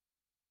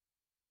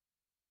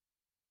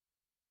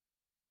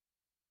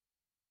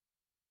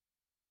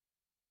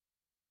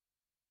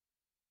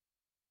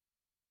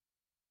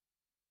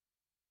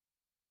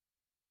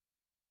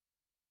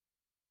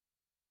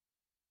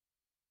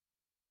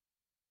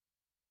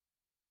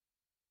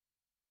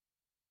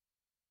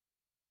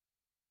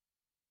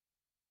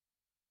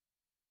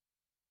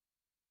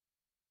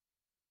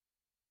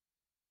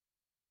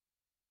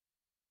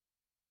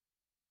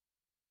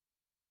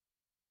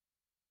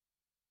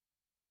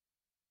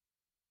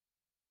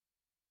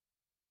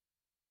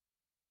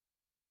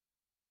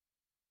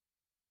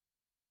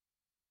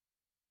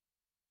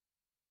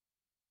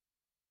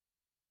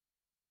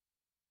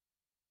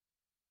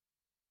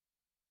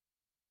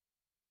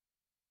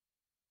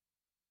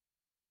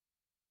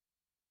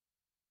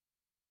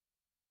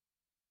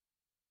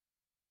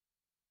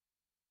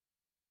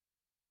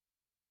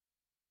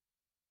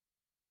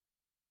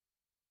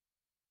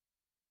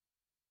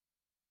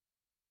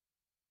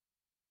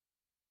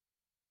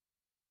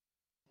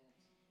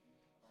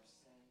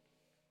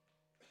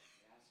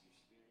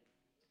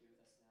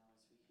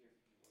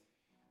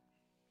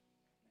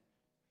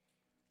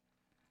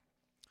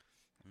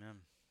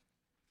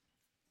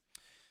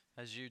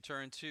As you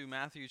turn to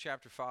Matthew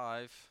chapter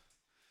 5,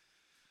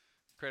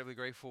 incredibly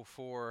grateful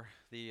for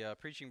the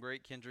preaching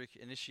break Kendrick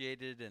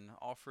initiated and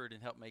offered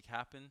and helped make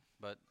happen,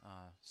 but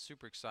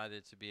super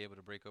excited to be able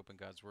to break open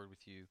God's Word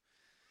with you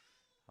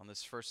on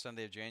this first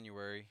Sunday of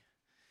January.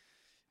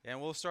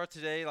 And we'll start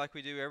today like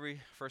we do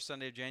every first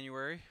Sunday of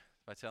January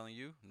by telling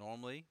you,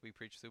 normally we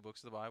preach through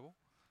books of the Bible,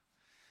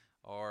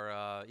 or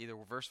either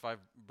verse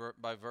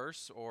by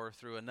verse or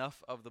through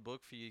enough of the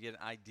book for you to get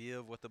an idea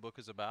of what the book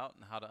is about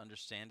and how to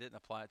understand it and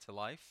apply it to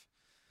life.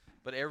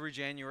 But every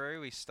January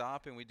we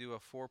stop and we do a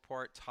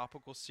 4-part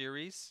topical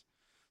series.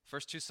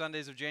 First 2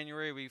 Sundays of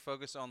January we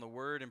focus on the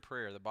Word and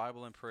prayer, the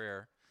Bible and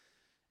prayer,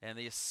 and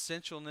the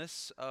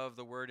essentialness of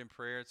the Word and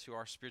prayer to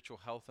our spiritual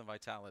health and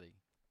vitality.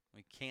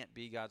 We can't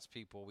be God's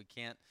people. We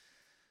can't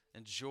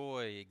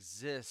enjoy,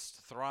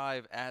 exist,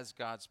 thrive as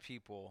God's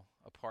people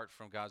apart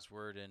from God's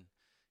Word and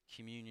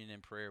communion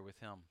and prayer with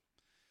Him.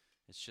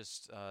 It's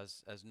just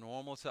as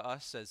normal to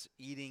us as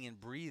eating and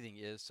breathing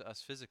is to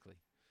us physically.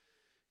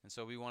 And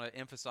so we want to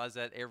emphasize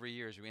that every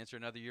year as we enter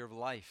another year of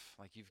life.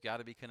 Like, you've got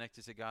to be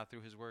connected to God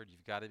through His Word.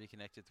 You've got to be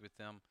connected with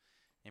them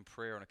in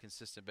prayer on a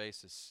consistent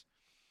basis.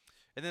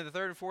 And then the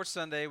third and fourth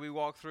Sunday, we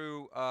walk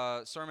through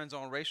sermons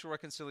on racial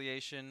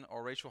reconciliation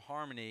or racial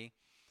harmony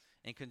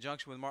in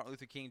conjunction with Martin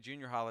Luther King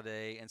Jr.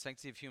 holiday and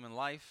Sanctity of Human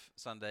Life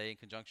Sunday in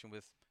conjunction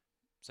with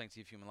Sanctity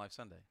of Human Life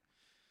Sunday.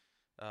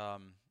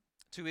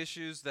 Two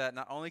issues that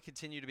not only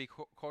continue to be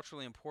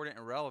culturally important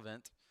and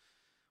relevant,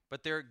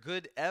 but they're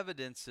good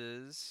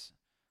evidences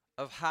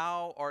of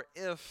how or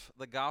if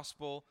the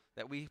gospel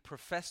that we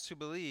profess to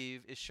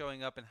believe is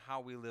showing up in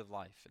how we live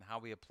life and how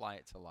we apply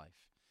it to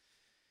life.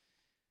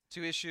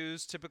 Two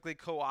issues typically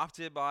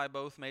co-opted by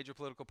both major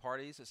political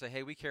parties that say,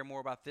 hey, we care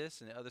more about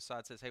this, and the other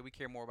side says, hey, we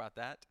care more about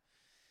that.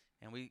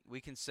 And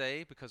we can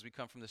say, because we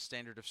come from the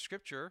standard of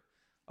Scripture,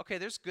 okay,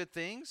 there's good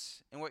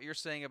things in what you're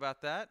saying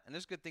about that, and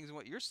there's good things in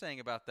what you're saying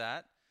about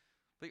that,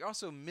 but you're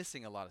also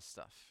missing a lot of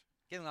stuff,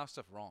 getting a lot of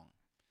stuff wrong.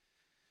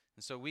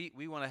 And so we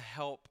want to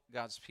help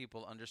God's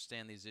people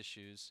understand these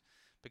issues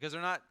because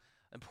they're not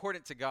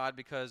important to God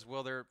because,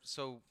 well, they're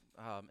so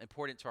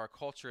important to our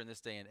culture in this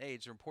day and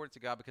age. They're important to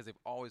God because they've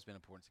always been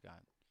important to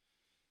God.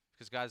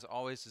 Because God has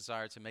always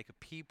desired to make a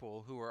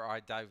people who are a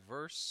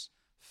diverse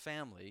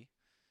family,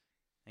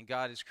 and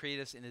God has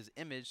created us in His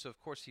image, so of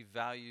course He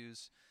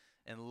values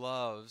and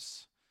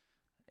loves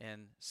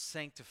and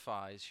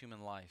sanctifies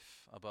human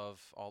life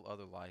above all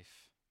other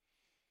life.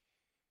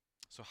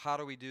 So how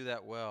do we do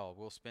that well?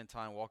 We'll spend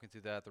time walking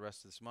through that the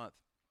rest of this month.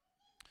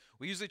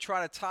 We usually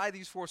try to tie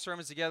these 4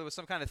 sermons together with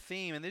some kind of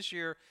theme, and this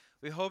year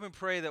we hope and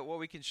pray that what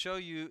we can show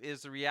you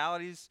is the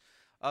realities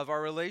of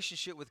our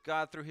relationship with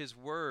God through His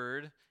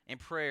Word and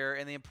prayer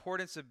and the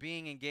importance of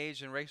being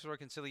engaged in racial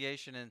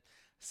reconciliation and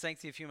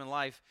sanctity of human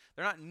life.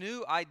 They're not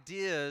new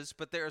ideas,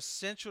 but they're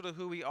essential to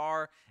who we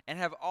are and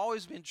have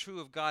always been true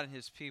of God and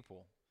His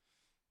people.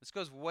 This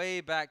goes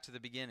way back to the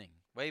beginning,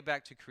 way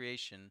back to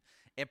creation,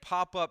 and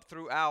pop up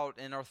throughout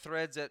in our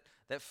threads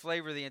that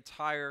flavor the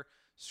entire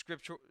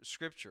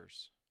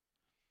scriptures.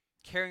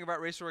 Caring about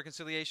racial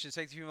reconciliation and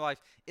sanctity of human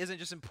life isn't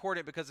just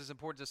important because it's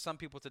important to some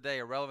people today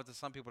or relevant to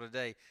some people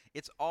today.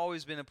 It's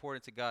always been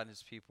important to God and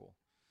His people.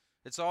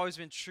 It's always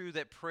been true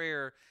that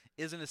prayer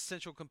is an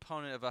essential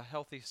component of a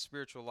healthy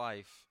spiritual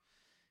life.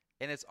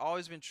 And it's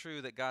always been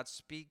true that God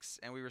speaks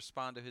and we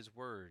respond to His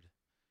Word.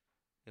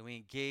 And we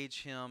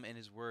engage Him and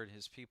His Word and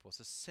His people. It's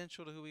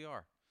essential to who we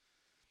are.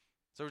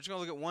 So we're just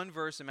going to look at one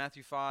verse in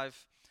Matthew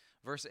 5,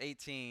 verse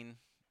 18,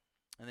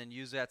 and then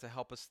use that to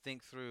help us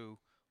think through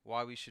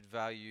why we should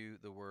value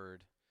the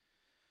Word.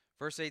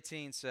 Verse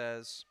 18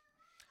 says,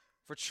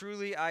 "For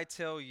truly I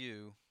tell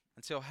you,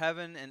 until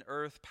heaven and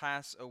earth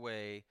pass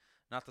away,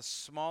 not the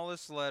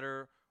smallest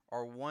letter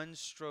or one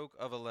stroke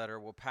of a letter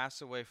will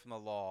pass away from the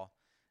law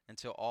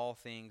until all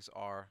things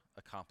are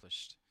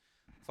accomplished."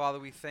 Father,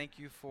 we thank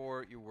You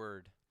for Your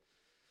Word.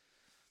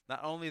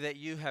 Not only that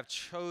You have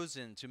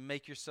chosen to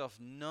make Yourself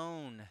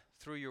known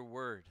through Your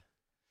Word,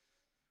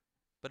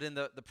 but in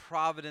the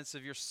providence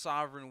of Your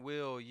sovereign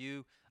will,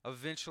 You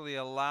eventually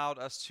allowed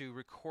us to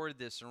record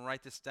this and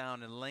write this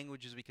down in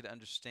languages we could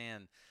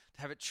understand,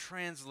 to have it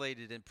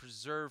translated and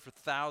preserved for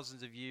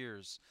thousands of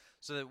years,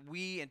 so that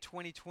we in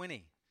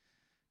 2020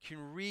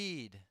 can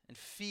read and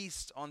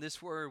feast on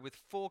this Word with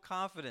full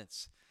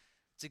confidence.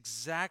 It's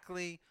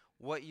exactly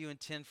what You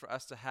intend for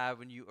us to have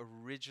when You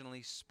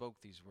originally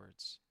spoke these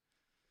words.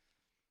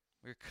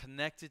 We are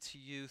connected to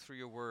You through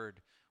Your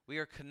Word. We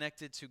are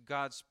connected to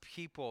God's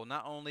people,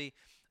 not only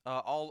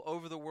all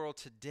over the world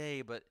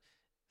today, but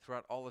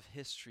throughout all of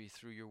history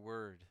through Your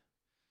Word.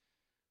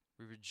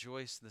 We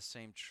rejoice in the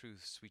same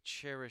truths. We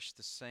cherish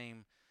the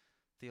same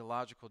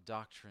theological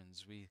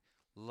doctrines. We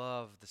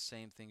love the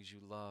same things You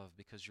love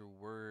because Your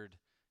Word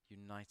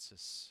unites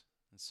us.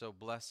 And so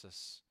bless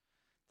us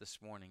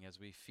this morning as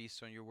we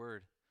feast on Your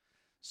Word.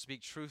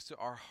 Speak truth to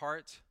our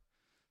heart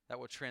that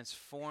will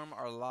transform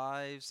our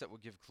lives, that will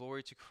give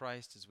glory to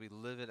Christ as we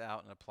live it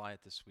out and apply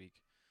it this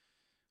week.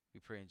 We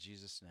pray in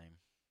Jesus' name.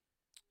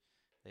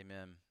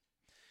 Amen.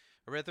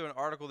 I read through an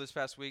article this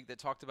past week that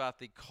talked about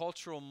the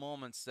cultural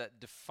moments that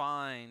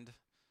defined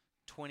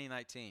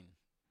 2019.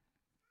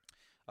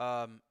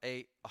 A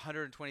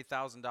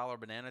 $120,000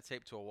 banana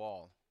taped to a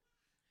wall.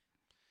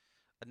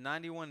 A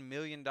 $91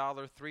 million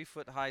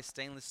 3-foot high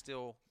stainless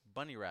steel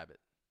bunny rabbit.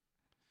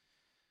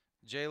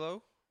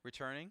 J-Lo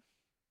returning.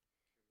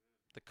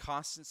 The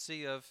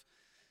constancy of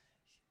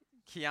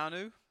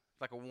Keanu,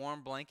 like a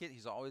warm blanket.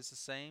 He's always the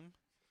same.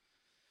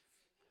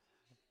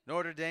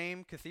 Notre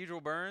Dame Cathedral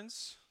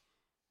burns.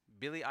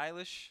 Billie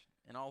Eilish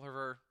and all of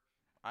her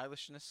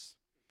Eilishness.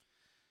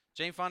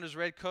 Jane Fonda's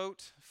red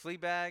coat,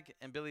 Fleabag,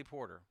 and Billy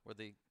Porter were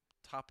the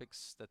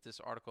topics that this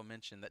article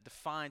mentioned that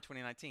defined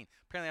 2019.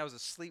 Apparently I was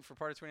asleep for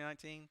part of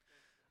 2019,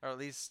 or at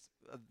least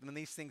when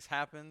these things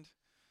happened.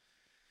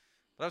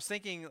 But I was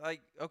thinking,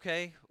 like,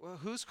 okay, well,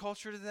 whose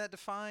culture did that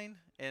define?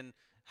 And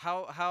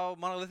how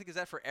monolithic is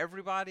that for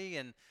everybody?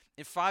 And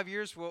in 5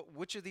 years,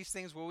 which of these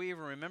things will we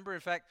even remember?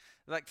 In fact,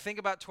 like, think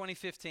about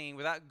 2015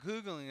 without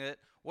Googling it.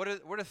 What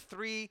are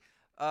three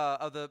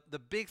of the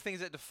big things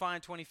that define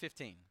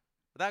 2015?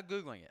 Without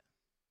Googling it.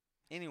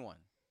 Anyone?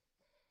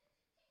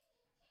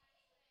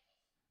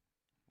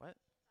 What?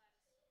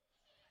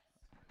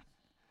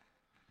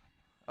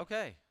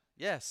 Okay.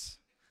 Yes.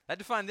 That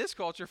defined this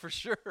culture for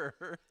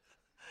sure.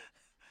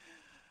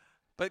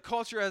 But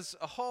culture as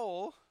a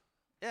whole,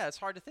 yeah, it's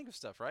hard to think of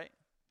stuff, right?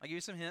 I'll give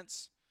you some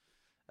hints.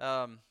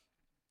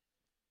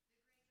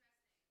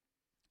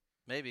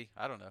 Maybe.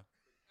 I don't know.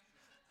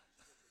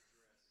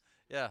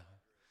 Yeah.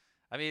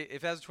 I mean,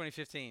 if that was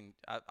 2015,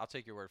 I'll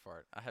take your word for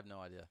it. I have no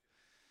idea.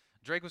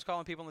 Drake was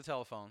calling people on the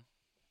telephone.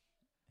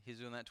 He's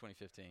doing that in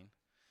 2015.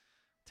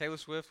 Taylor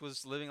Swift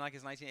was living like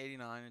it's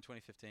 1989 in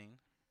 2015.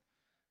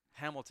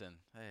 Hamilton.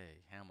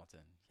 Hey,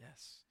 Hamilton.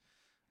 Yes.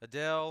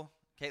 Adele,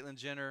 Caitlyn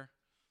Jenner,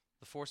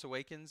 The Force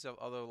Awakens,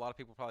 although a lot of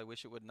people probably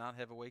wish it would not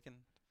have awakened.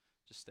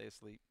 Just stay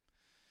asleep.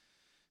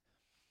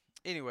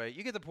 Anyway,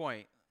 you get the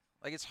point.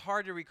 Like, it's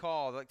hard to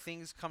recall. Like,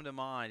 things come to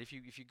mind. If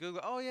you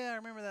Google, oh yeah, I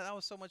remember that. That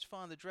was so much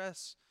fun. The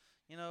dress,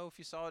 if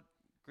you saw it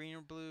green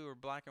or blue or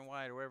black and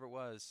white or whatever it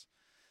was.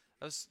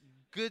 Those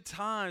good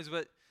times,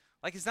 but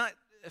like, it's not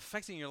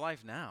affecting your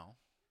life now.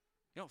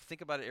 You don't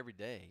think about it every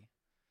day.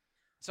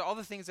 So all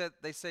the things that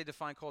they say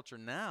define culture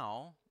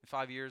now, in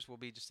 5 years, will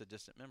be just a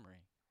distant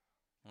memory,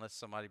 unless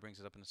somebody brings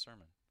it up in a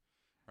sermon,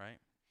 right?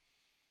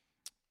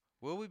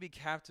 Will we be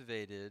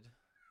captivated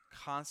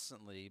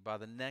constantly by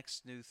the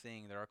next new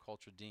thing that our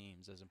culture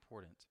deems as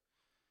important,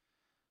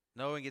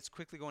 knowing it's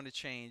quickly going to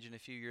change in a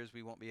few years?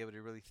 We won't be able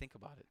to really think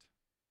about it.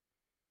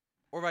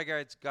 Or by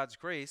God's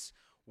grace,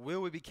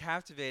 will we be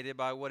captivated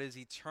by what is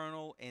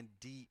eternal and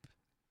deep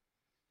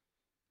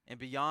and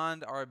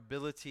beyond our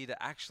ability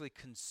to actually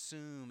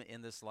consume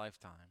in this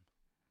lifetime?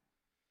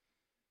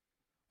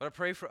 What I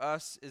pray for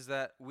us is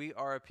that we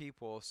are a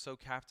people so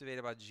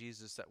captivated by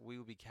Jesus that we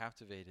will be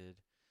captivated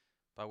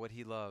by what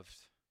he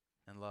loved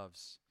and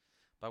loves,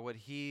 by what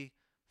he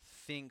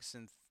thinks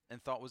and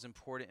thought was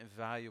important and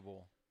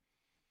valuable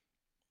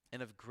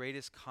and of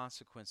greatest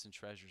consequence and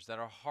treasures, that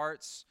our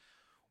hearts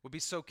would be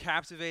so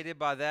captivated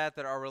by that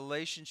our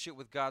relationship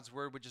with God's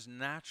word would just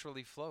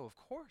naturally flow. Of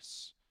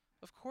course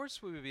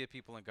we would be a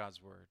people in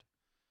God's word,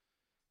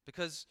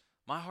 because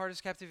my heart is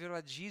captivated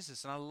by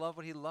Jesus and I love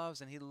what he loves,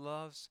 and he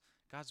loves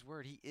God's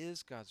word. He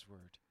is God's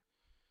word.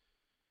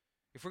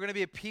 If we're going to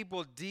be a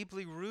people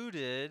deeply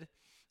rooted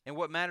in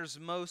what matters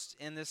most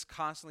in this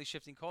constantly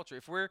shifting culture,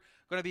 if we're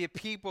going to be a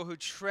people who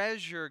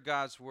treasure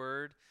God's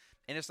word,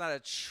 and it's not a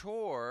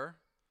chore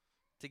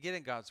to get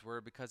in God's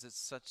word because it's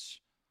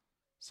such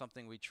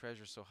something we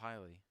treasure so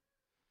highly.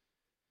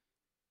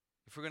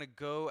 If we're going to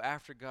go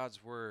after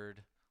God's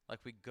word like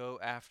we go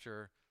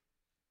after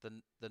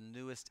the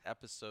newest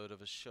episode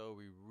of a show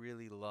we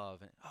really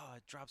love, and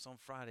it drops on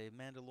Friday,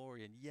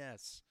 Mandalorian,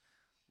 yes,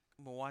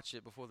 I'm going to watch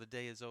it before the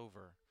day is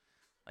over.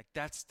 Like,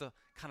 that's the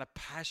kind of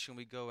passion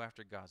we go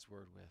after God's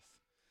word with.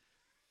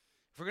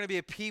 If we're going to be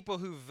a people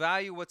who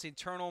value what's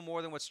eternal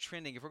more than what's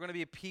trending, if we're going to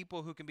be a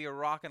people who can be a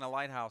rock and a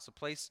lighthouse, a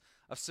place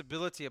of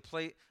stability,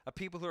 a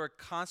people who are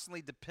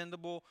constantly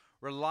dependable,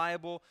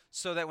 reliable,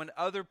 so that when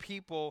other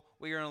people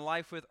we are in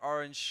life with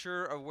are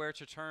unsure of where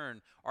to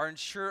turn, are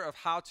unsure of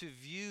how to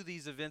view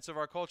these events of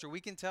our culture, we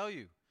can tell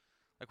you,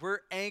 like, we're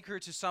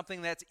anchored to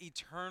something that's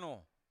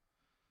eternal.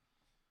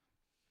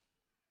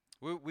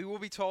 We will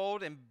be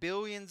told, and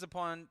billions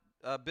upon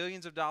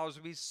billions of dollars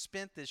will be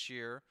spent this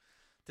year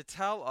to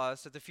tell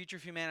us that the future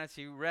of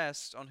humanity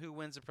rests on who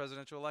wins the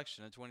presidential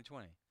election in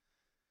 2020.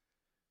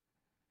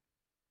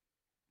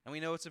 And we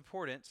know it's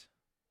important,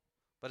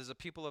 but as a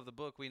people of the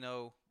book, we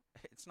know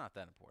it's not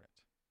that important.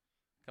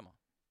 Come on.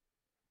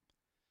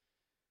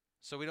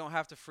 So we don't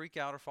have to freak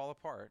out or fall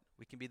apart.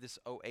 We can be this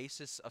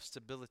oasis of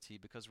stability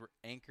because we're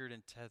anchored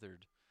and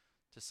tethered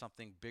to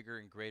something bigger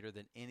and greater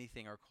than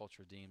anything our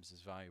culture deems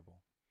as valuable.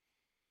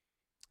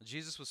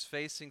 Jesus was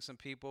facing some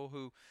people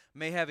who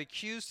may have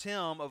accused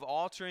him of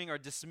altering or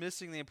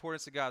dismissing the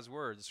importance of God's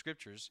word, the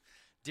scriptures,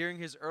 during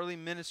his early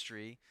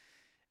ministry.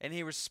 And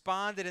he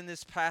responded in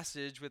this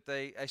passage with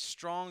a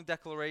strong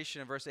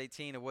declaration in verse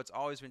 18 of what's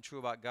always been true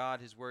about God,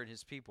 his word, and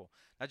his people.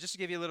 Now, just to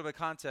give you a little bit of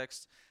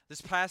context,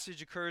 this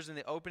passage occurs in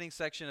the opening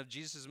section of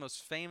Jesus'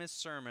 most famous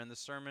sermon, the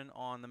Sermon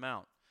on the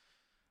Mount.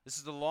 This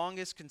is the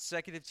longest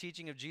consecutive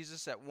teaching of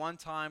Jesus at one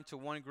time to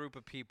one group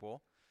of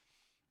people.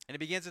 And it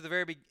begins at the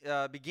very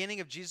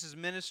beginning of Jesus'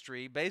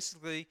 ministry.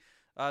 Basically,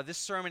 this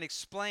sermon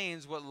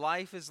explains what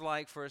life is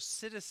like for a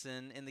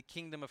citizen in the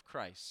kingdom of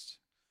Christ.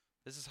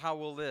 This is how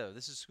we'll live.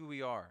 This is who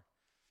we are.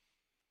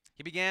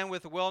 He began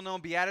with the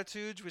well-known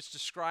Beatitudes, which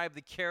describe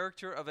the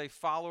character of a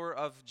follower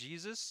of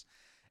Jesus,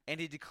 and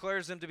he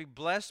declares them to be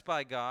blessed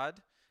by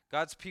God.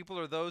 God's people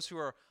are those who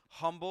are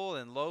humble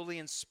and lowly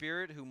in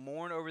spirit, who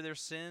mourn over their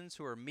sins,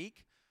 who are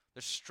meek.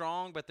 They're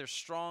strong, but they're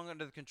strong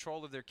under the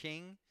control of their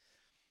king.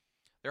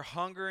 They're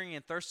hungering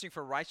and thirsting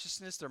for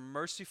righteousness. They're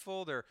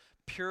merciful. They're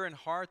pure in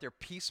heart. They're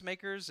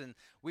peacemakers. And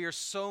we are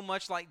so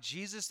much like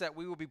Jesus that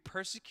we will be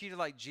persecuted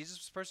like Jesus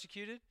was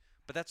persecuted.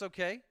 But that's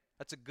okay.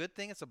 That's a good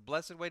thing. It's a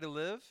blessed way to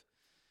live.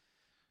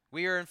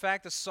 We are, in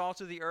fact, the salt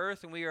of the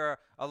earth, and we are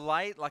a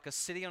light like a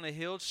city on a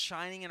hill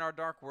shining in our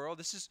dark world.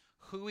 This is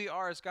who we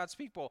are as God's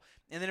people.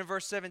 And then in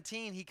verse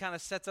 17, he kind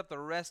of sets up the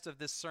rest of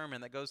this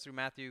sermon that goes through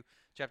Matthew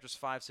chapters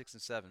 5, 6,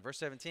 and 7. Verse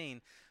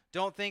 17,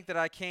 don't think that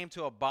I came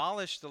to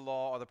abolish the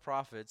law or the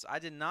prophets. I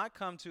did not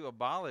come to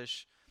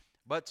abolish,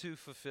 but to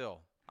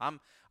fulfill. I'm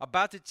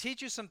about to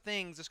teach you some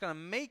things that's going to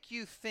make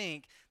you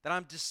think that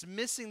I'm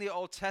dismissing the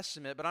Old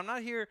Testament, but I'm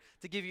not here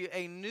to give you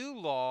a new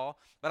law,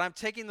 but I'm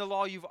taking the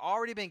law you've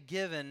already been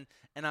given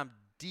and I'm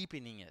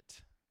deepening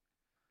it.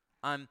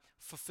 I'm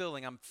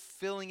fulfilling, I'm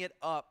filling it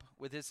up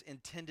with its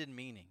intended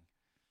meaning.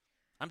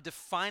 I'm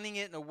defining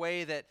it in a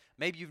way that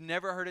maybe you've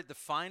never heard it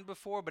defined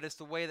before, but it's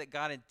the way that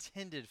God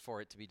intended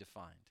for it to be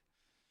defined.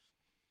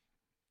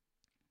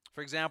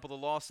 For example, the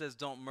law says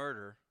don't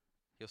murder.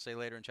 He'll say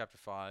later in chapter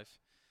 5.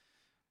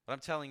 But I'm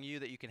telling you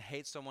that you can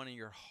hate someone in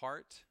your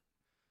heart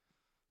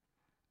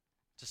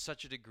to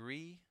such a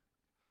degree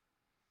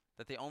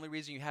that the only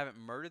reason you haven't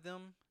murdered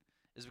them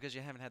is because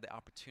you haven't had the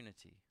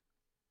opportunity,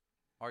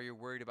 or you're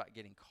worried about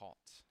getting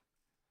caught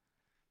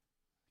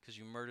because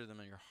you murdered them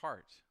in your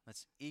heart.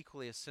 That's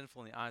equally as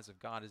sinful in the eyes of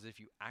God as if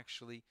you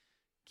actually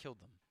killed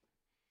them.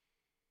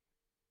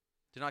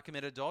 Do not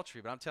commit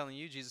adultery. But I'm telling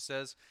you, Jesus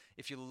says,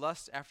 if you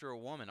lust after a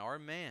woman or a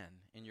man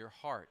in your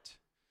heart,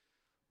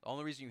 the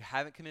only reason you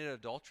haven't committed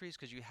adultery is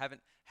because you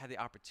haven't had the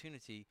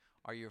opportunity,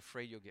 or you're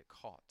afraid you'll get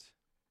caught.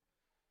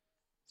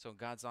 So in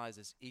God's eyes,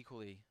 it's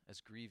equally as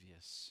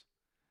grievous.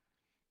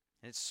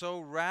 And it's so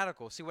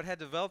radical. See, what had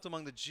developed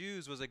among the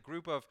Jews was a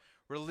group of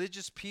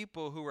religious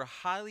people who were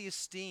highly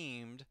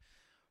esteemed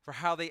for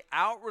how they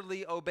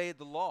outwardly obeyed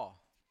the law.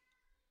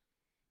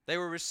 They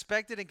were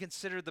respected and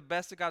considered the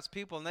best of God's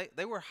people, and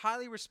they were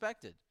highly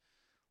respected.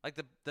 Like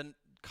the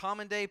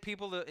common day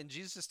people in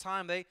Jesus'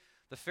 time,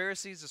 the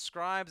Pharisees, the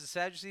scribes, the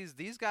Sadducees,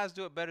 these guys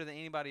do it better than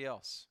anybody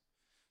else.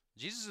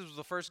 Jesus was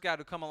the first guy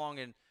to come along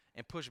and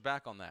push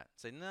back on that.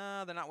 Say,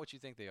 no, they're not what you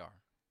think they are.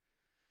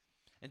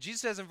 And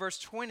Jesus says in verse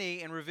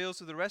 20 and reveals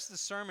through the rest of the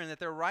sermon that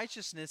their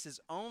righteousness is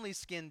only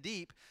skin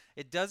deep.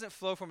 It doesn't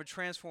flow from a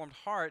transformed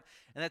heart.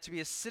 And that to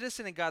be a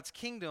citizen in God's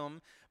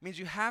kingdom means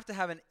you have to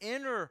have an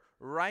inner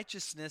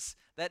righteousness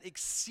that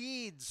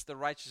exceeds the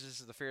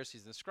righteousness of the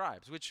Pharisees and the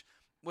scribes, which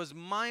was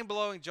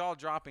mind-blowing,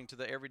 jaw-dropping to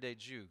the everyday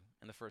Jew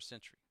in the first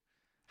century.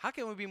 How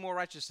can we be more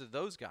righteous than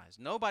those guys?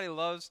 Nobody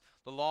loves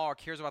the law or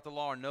cares about the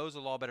law or knows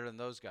the law better than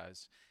those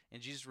guys. And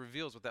Jesus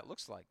reveals what that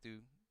looks like through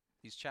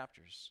these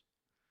chapters.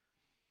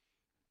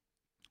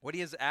 What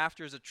he is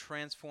after is a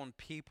transformed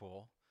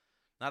people,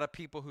 not a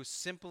people who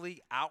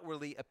simply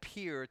outwardly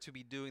appear to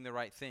be doing the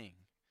right thing,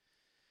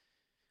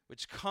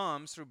 which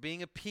comes through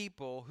being a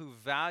people who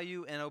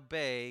value and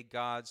obey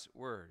God's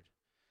word.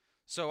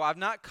 So I've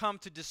not come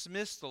to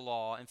dismiss the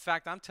law. In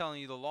fact, I'm telling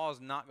you the law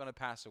is not going to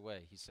pass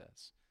away, he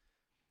says.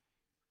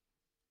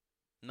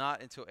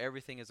 Not until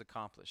everything is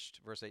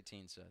accomplished, verse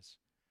 18 says.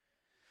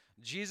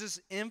 Jesus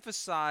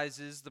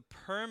emphasizes the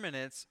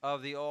permanence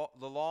of the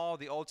law of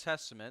the Old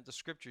Testament, the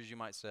scriptures you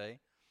might say,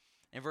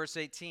 in verse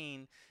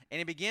 18. And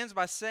he begins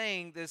by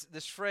saying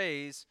this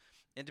phrase,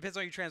 it depends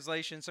on your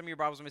translation. Some of your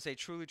Bibles may say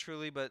truly,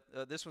 truly, but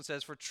this one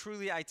says, for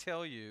truly I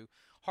tell you.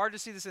 Hard to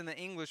see this in the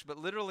English, but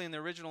literally in the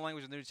original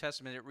language of the New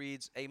Testament, it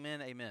reads,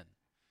 amen, amen,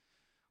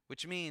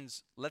 which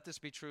means let this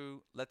be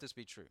true, let this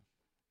be true.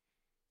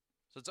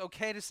 So it's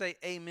okay to say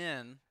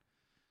amen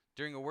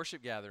during a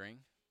worship gathering.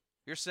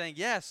 You're saying,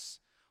 yes,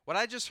 what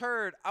I just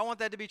heard, I want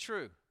that to be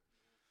true.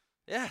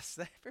 Yes,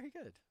 very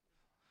good.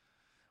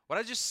 What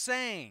I just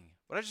sang,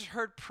 what I just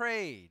heard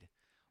prayed,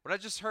 what I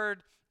just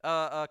heard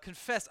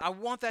confessed, I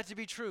want that to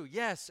be true.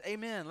 Yes,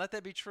 amen, let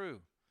that be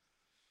true.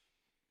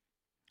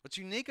 What's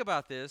unique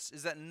about this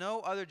is that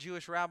no other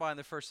Jewish rabbi in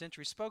the first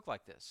century spoke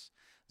like this.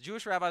 The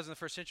Jewish rabbis in the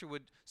first century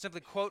would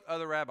simply quote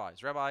other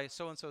rabbis. Rabbi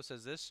so-and-so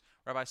says this,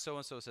 Rabbi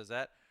so-and-so says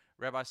that,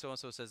 Rabbi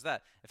so-and-so says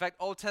that. In fact,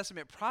 Old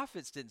Testament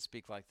prophets didn't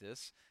speak like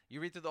this.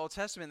 You read through the Old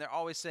Testament, they're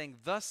always saying,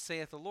 thus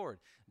saith the Lord.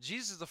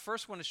 Jesus is the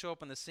first one to show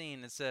up on the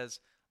scene and says,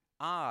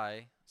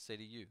 I say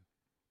to you.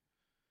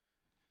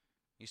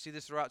 You see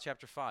this throughout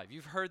chapter 5.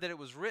 You've heard that it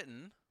was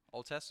written,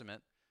 Old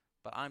Testament,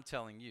 but I'm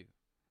telling you.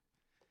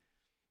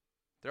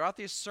 Throughout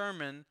this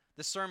sermon,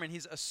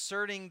 he's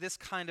asserting this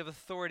kind of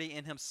authority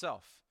in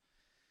himself.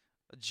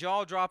 A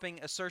jaw-dropping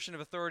assertion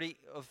of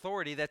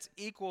authority that's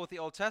equal with the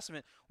Old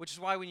Testament, which is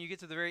why when you get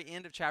to the very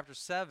end of chapter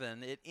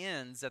 7, it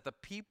ends that the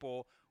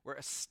people were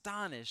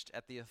astonished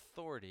at the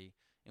authority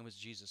in which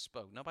Jesus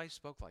spoke. Nobody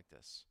spoke like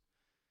this.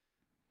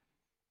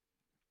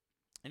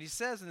 And he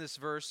says in this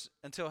verse,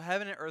 until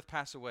heaven and earth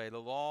pass away, the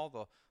law,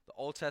 the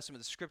Old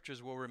Testament, the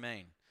scriptures will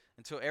remain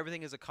until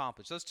everything is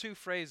accomplished. Those two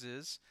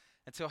phrases,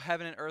 until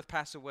heaven and earth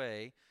pass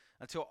away,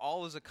 until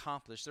all is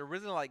accomplished, they're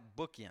really like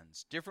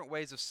bookends, different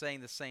ways of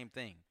saying the same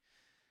thing.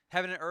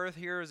 Heaven and earth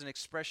here is an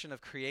expression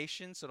of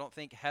creation, so don't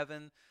think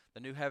heaven, the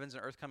new heavens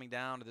and earth coming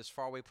down to this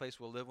faraway place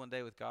we'll live one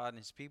day with God and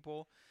his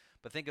people,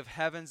 but think of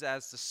heavens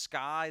as the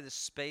sky, the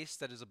space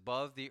that is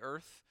above the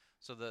earth,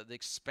 so the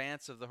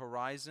expanse of the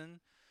horizon.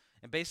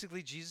 And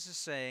basically Jesus is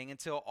saying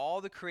until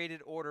all the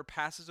created order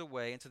passes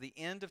away, until the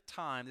end of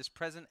time, this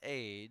present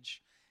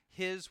age,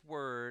 his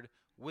word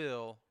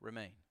will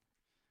remain.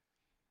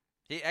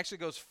 He actually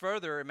goes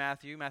further in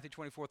Matthew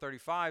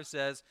 24:35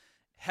 says,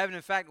 heaven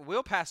in fact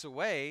will pass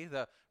away,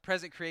 the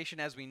present creation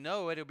as we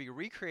know it, it'll be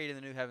recreated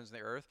in the new heavens and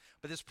the earth,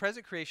 but this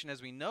present creation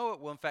as we know it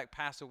will in fact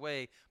pass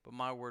away, but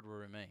my word will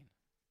remain,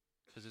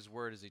 because his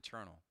word is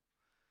eternal.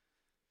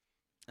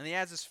 And he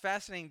adds this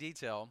fascinating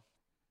detail.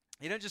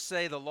 He doesn't just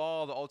say the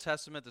law, the Old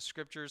Testament, the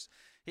scriptures.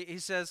 He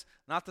says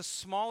not the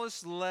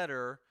smallest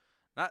letter,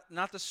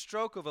 not the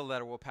stroke of a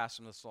letter will pass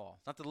from this law.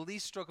 Not the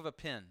least stroke of a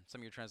pen,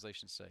 some of your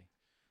translations say.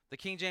 The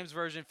King James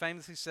Version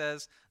famously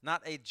says,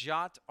 not a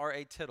jot or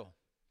a tittle.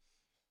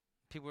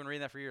 People have been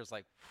reading that for years,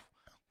 like,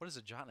 what is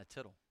a jot and a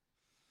tittle?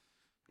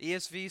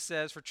 ESV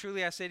says, for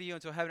truly I say to you,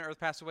 until heaven and earth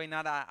pass away,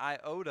 not an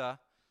iota,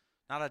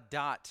 not a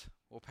dot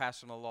will pass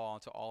from the law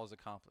until all is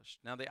accomplished.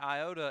 Now the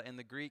iota in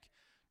the Greek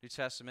New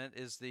Testament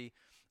is the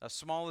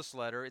smallest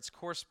letter. Its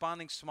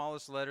corresponding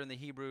smallest letter in the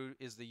Hebrew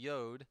is the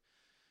yod.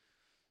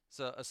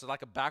 So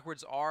like a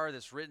backwards R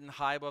that's written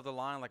high above the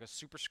line, like a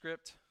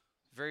superscript.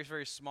 Very,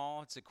 very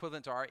small. It's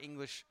equivalent to our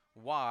English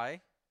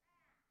Y.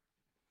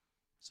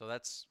 So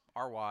that's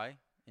RY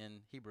in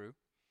Hebrew.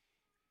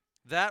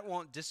 That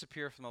won't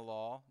disappear from the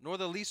law, nor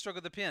the least stroke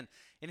of the pen.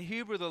 In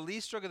Hebrew, the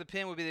least stroke of the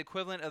pen would be the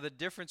equivalent of the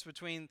difference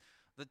between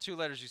the two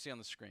letters you see on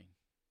the screen.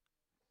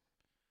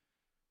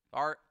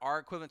 R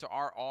equivalent to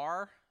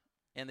RR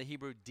and the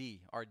Hebrew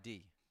D,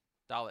 RD,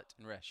 Dalet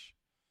and Resh.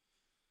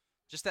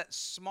 Just that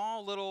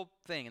small little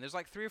thing. And there's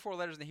like 3 or 4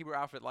 letters in the Hebrew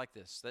alphabet like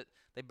this, that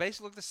they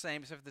basically look the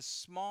same, except for this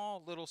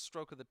small little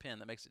stroke of the pen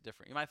that makes it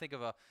different. You might think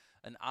of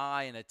an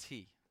I and a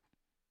T.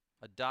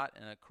 A dot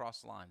and a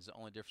cross line is the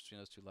only difference between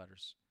those two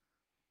letters.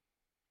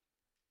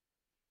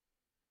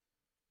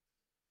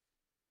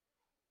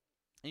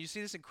 And you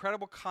see this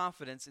incredible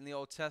confidence in the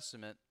Old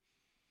Testament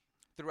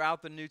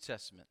throughout the New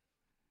Testament.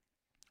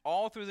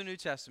 All through the New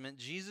Testament,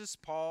 Jesus,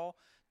 Paul,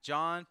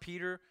 John,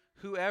 Peter,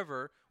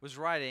 whoever was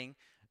writing,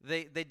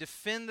 they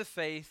defend the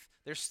faith,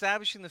 they're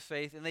establishing the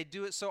faith, and they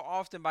do it so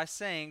often by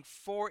saying,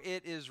 for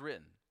it is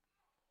written.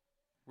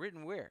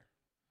 Written where?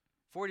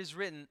 For it is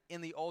written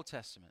in the Old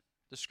Testament,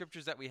 the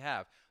scriptures that we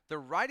have. They're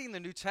writing the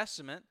New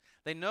Testament.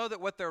 They know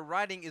that what they're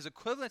writing is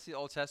equivalent to the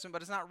Old Testament,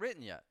 but it's not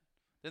written yet.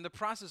 They're in the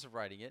process of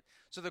writing it.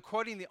 So they're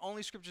quoting the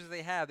only scriptures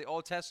they have, the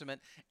Old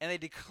Testament, and they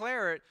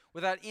declare it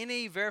without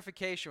any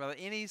verification, without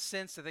any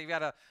sense that they've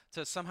got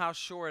to somehow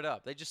shore it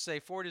up. They just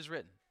say, for it is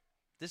written.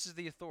 This is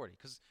the authority,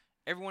 because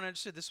everyone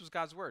understood this was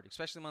God's word,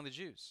 especially among the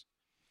Jews.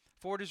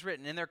 For it is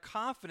written. And their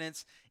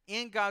confidence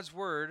in God's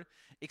word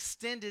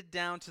extended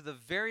down to the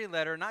very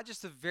letter, not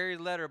just the very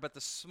letter, but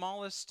the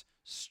smallest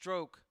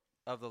stroke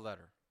of the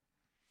letter.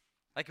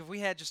 Like if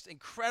we had just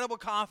incredible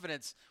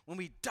confidence when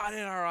we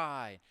dotted our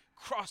I,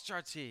 crossed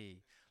our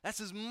T,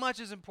 that's as much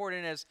as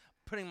important as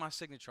putting my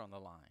signature on the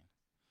line.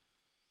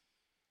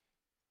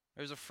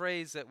 There's a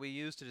phrase that we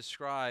use to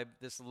describe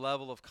this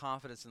level of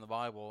confidence in the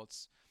Bible.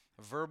 It's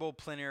verbal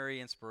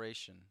plenary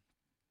inspiration.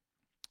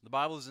 The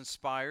Bible is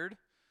inspired.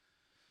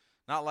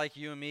 Not like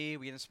you and me,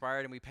 we get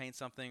inspired and we paint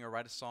something or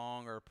write a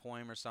song or a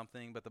poem or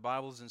something, but the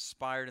Bible is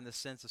inspired in the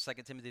sense of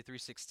 2 Timothy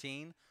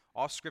 3:16.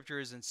 All scripture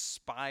is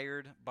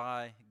inspired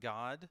by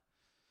God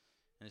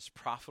and is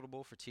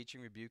profitable for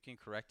teaching, rebuking,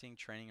 correcting,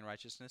 training in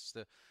righteousness.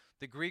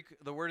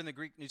 The word in the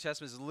Greek New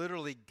Testament is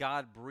literally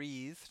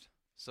God-breathed.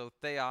 So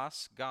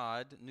theos,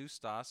 God,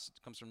 pneustos,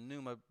 comes from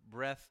pneuma,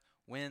 breath,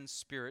 wind,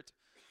 spirit.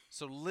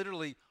 So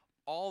literally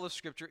all of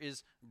Scripture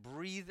is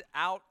breathed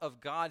out of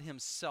God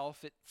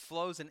himself. It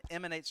flows and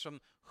emanates from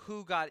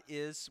who God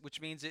is, which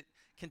means it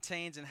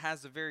contains and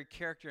has the very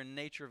character and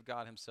nature of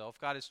God himself.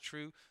 God is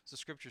true, so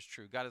Scripture is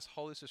true. God is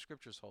holy, so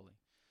Scripture is holy.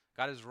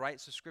 God is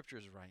right, so Scripture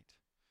is right.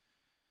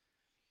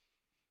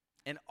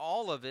 And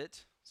all of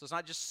it, so it's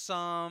not just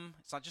some,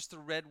 it's not just the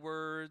red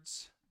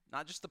words,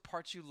 not just the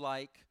parts you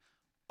like,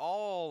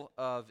 all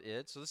of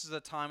it. So this is a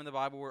time in the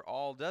Bible where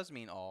all does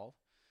mean all.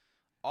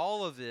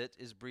 All of it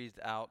is breathed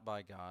out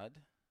by God,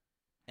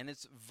 and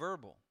it's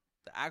verbal,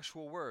 the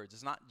actual words.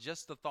 It's not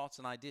just the thoughts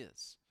and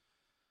ideas.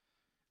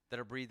 that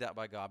are breathed out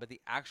by God, but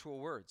the actual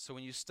words. So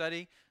when you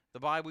study the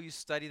Bible, you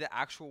study the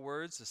actual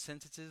words, the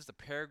sentences, the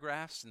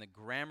paragraphs, and the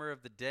grammar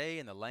of the day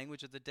and the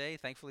language of the day.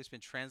 Thankfully, it's been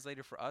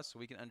translated for us so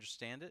we can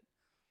understand it.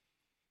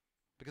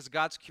 Because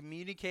God's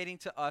communicating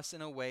to us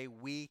in a way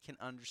we can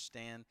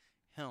understand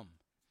Him.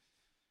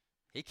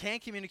 He can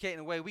communicate in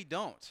a way we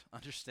don't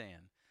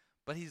understand,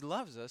 but He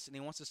loves us and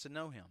He wants us to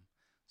know Him.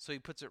 So He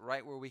puts it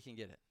right where we can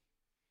get it.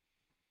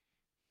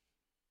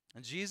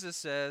 And Jesus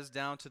says,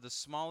 down to the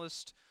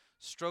smallest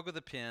stroke of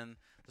the pen,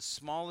 the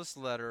smallest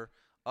letter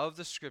of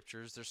the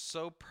Scriptures, they're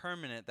so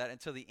permanent that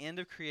until the end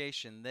of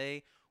creation,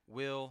 they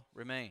will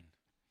remain.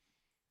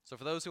 So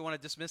for those who want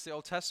to dismiss the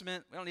Old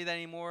Testament, we don't need that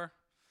anymore.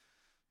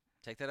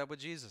 Take that up with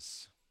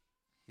Jesus.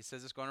 He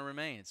says it's going to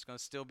remain. It's going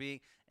to still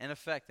be in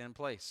effect and in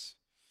place.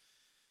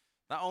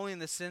 Not only in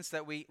the sense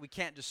that we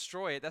can't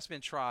destroy it, that's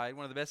been tried.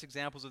 One of the best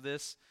examples of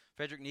this,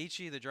 Friedrich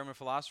Nietzsche, the German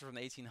philosopher from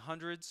the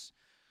 1800s,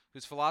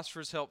 whose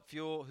philosophy helped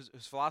fuel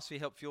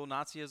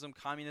Nazism,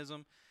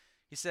 communism.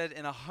 He said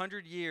in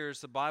 100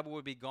 years, the Bible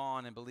would be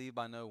gone and believed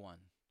by no one.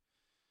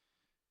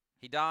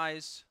 He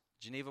dies,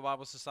 Geneva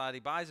Bible Society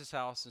buys his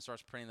house and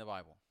starts printing the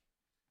Bible.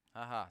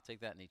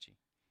 Take that, Nietzsche.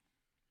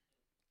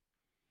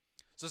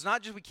 So it's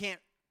not just we can't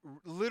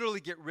literally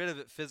get rid of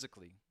it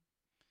physically.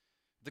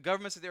 The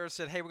governments of the earth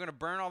said, hey, we're going to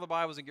burn all the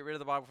Bibles and get rid of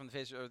the Bible from the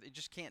face of the earth. It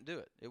just can't do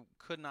it. It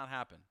could not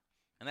happen.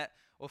 And that,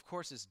 well, of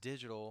course, it's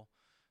digital.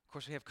 Of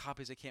course, we have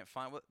copies they can't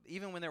find. Well,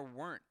 even when there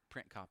weren't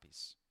print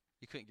copies,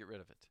 you couldn't get rid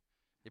of it.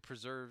 It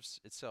preserves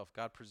itself.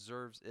 God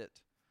preserves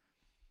it.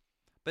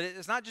 But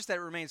it's not just that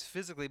it remains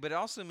physically, but it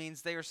also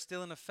means they are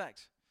still in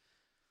effect.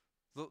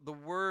 The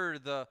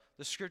word, the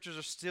Scriptures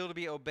are still to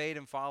be obeyed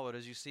and followed,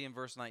 as you see in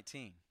verse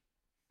 19.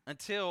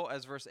 Until,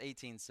 as verse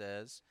 18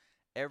 says,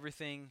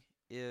 everything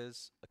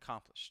is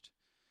accomplished.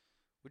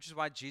 Which is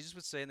why Jesus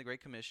would say in the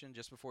Great Commission,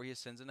 just before He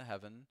ascends into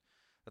heaven,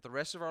 that the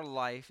rest of our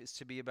life is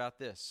to be about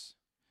this.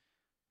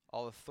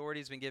 All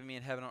authority has been given me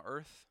in heaven and on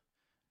earth.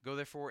 Go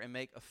therefore and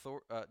make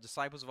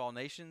disciples of all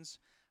nations,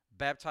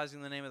 baptizing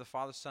in the name of the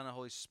Father, Son, and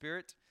Holy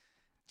Spirit,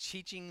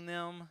 teaching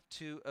them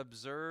to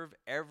observe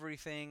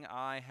everything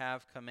I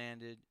have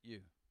commanded you.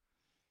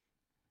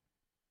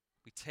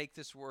 We take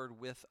this word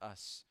with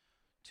us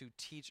to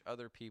teach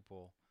other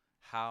people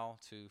how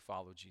to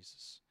follow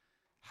Jesus,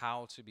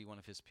 how to be one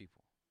of His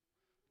people,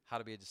 how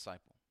to be a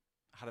disciple,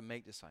 how to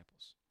make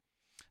disciples.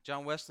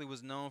 John Wesley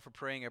was known for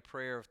praying a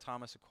prayer of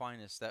Thomas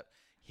Aquinas that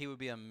he would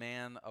be a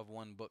man of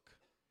one book.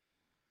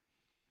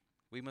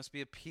 We must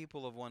be a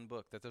people of one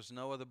book, that there's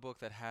no other book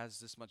that has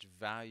this much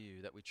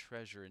value, that we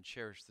treasure and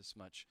cherish this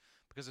much,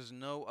 because there's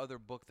no other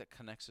book that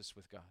connects us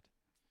with God.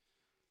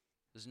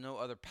 There's no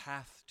other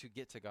path to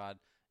get to God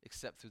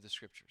except through the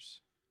Scriptures.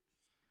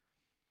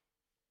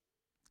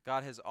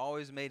 God has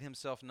always made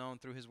Himself known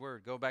through His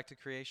Word. Go back to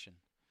creation.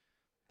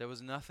 There was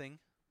nothing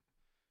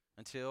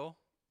until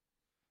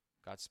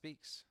God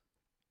speaks.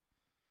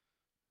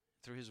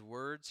 Through His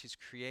words, He's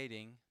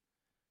creating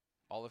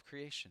all of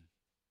creation.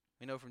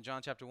 We know from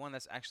John chapter 1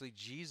 that's actually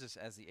Jesus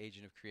as the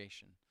agent of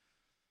creation.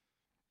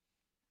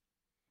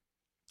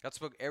 God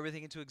spoke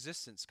everything into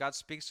existence. God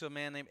speaks to a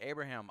man named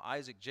Abraham,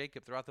 Isaac,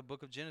 Jacob throughout the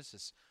book of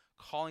Genesis,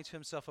 calling to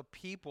Himself a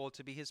people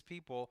to be His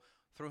people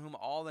through whom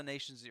all the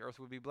nations of the earth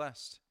would be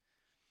blessed.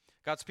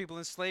 God's people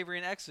in slavery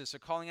in Exodus are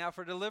calling out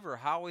for a deliverer.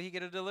 How will He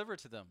get a deliverer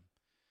to them?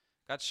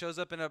 God shows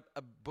up in a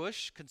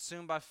bush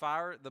consumed by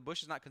fire. The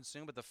bush is not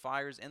consumed, but the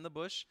fire is in the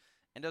bush.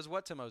 And does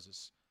what to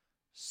Moses?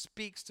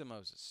 Speaks to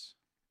Moses.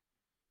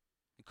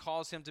 And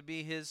calls him to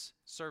be His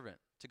servant,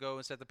 to go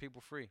and set the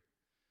people free.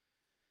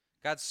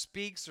 God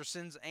speaks or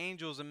sends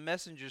angels and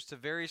messengers to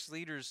various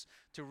leaders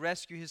to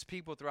rescue His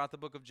people throughout the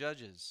book of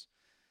Judges.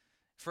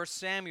 1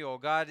 Samuel,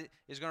 God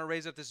is going to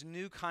raise up this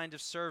new kind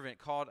of servant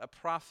called a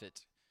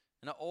prophet.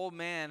 And an old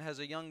man has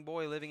a young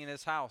boy living in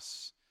his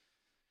house.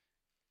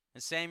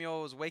 And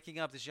Samuel is waking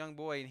up this young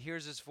boy and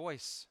hears his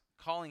voice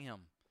calling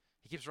him.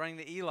 He keeps running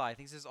to Eli.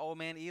 Thinks it's old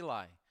man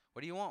Eli.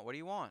 What do you want? What do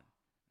you want?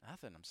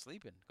 Nothing. I'm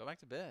sleeping. Go back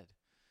to bed.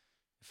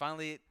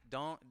 Finally, it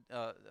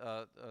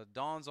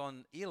dawns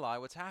on Eli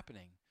what's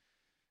happening.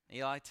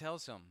 Eli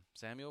tells him,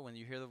 Samuel, when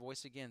you hear the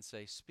voice again,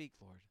 say, "Speak,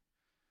 Lord,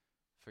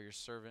 for your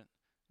servant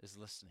is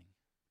listening."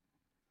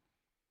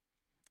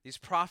 These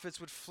prophets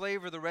would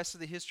flavor the rest of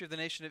the history of the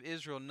nation of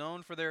Israel,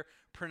 known for their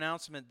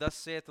pronouncement, "Thus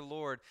saith the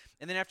Lord."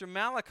 And then after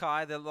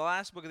Malachi, the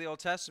last book of the Old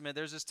Testament,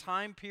 there's this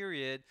time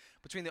period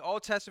between the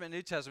Old Testament and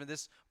New Testament,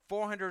 this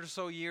 400 or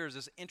so years,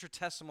 this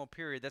intertestamental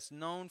period that's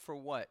known for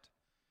what?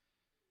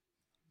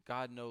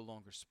 God no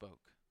longer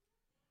spoke.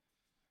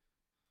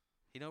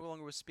 He no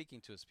longer was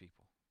speaking to His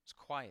people. It was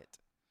quiet.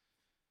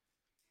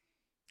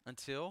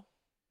 Until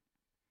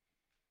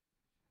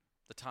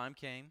the time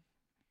came,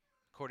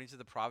 according to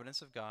the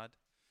providence of God,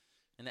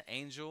 and the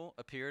angel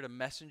appeared, a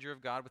messenger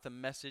of God, with a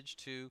message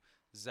to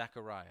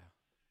Zechariah.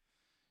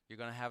 You're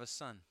going to have a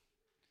son.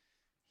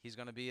 He's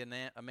going to be a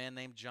man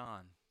named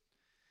John,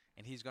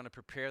 and he's going to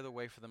prepare the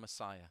way for the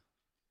Messiah.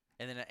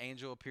 And then an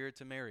angel appeared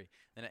to Mary.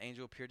 Then an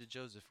angel appeared to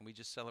Joseph, and we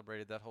just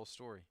celebrated that whole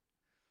story.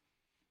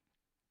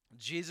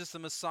 Jesus the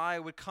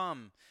Messiah would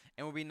come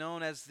and would be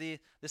known as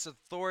this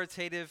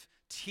authoritative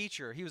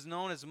teacher. He was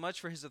known as much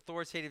for his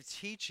authoritative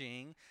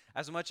teaching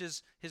as much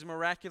as his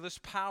miraculous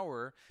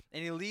power.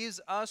 And he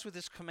leaves us with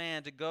this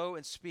command to go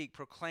and speak,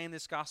 proclaim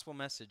this gospel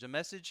message, a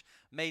message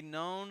made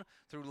known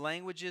through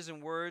languages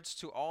and words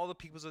to all the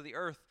peoples of the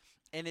earth.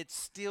 And it's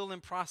still in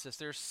process.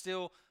 There's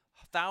still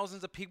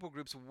thousands of people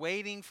groups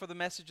waiting for the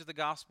message of the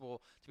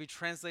gospel to be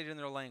translated in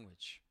their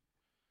language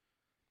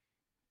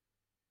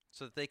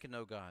so that they can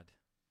know God,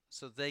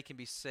 so that they can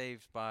be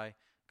saved by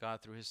God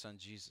through his son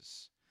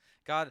Jesus.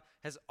 God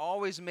has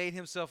always made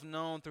himself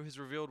known through his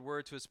revealed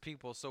word to his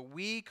people, so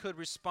we could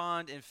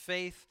respond in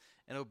faith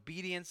and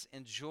obedience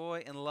and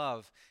joy and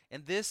love.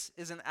 And this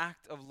is an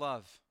act of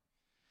love.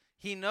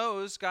 He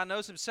knows, God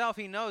knows himself,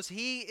 he knows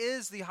he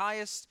is the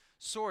highest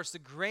source, the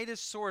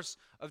greatest source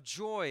of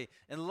joy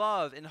and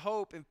love and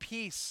hope and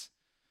peace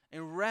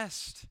and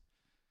rest.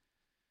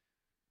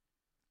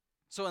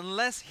 So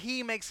unless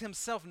he makes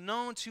himself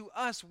known to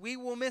us, we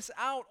will miss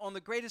out on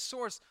the greatest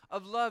source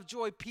of love,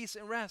 joy, peace,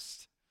 and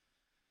rest.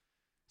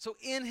 So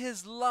in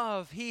his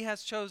love, he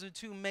has chosen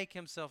to make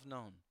himself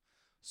known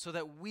so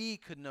that we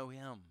could know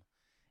him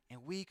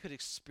and we could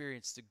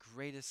experience the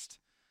greatest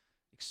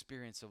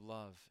experience of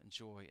love and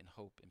joy and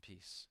hope and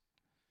peace.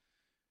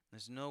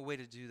 There's no way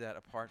to do that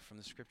apart from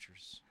the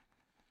scriptures.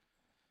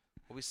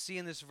 What we see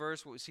in this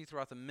verse, what we see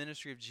throughout the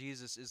ministry of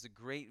Jesus, is the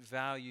great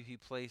value he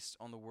placed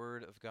on the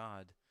word of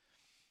God.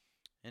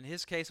 In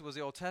his case, it was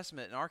the Old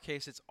Testament. In our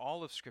case, it's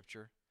all of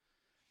Scripture.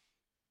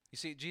 You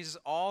see, Jesus,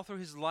 all through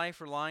his life,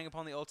 relying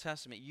upon the Old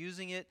Testament,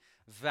 using it,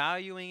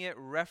 valuing it,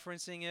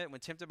 referencing it. When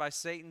tempted by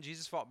Satan,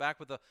 Jesus fought back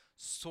with the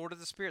sword of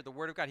the Spirit, the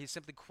Word of God. He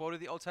simply quoted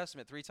the Old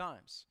Testament 3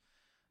 times.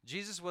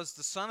 Jesus was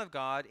the Son of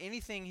God.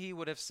 Anything he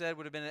would have said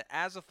would have been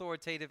as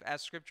authoritative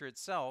as Scripture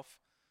itself,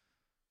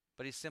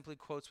 but he simply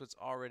quotes what's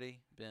already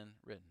been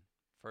written.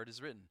 For it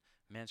is written,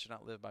 man shall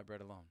not live by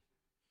bread alone.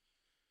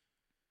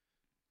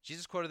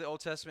 Jesus quoted the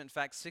Old Testament, in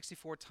fact,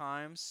 64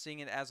 times, seeing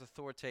it as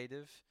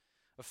authoritative,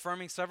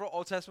 affirming several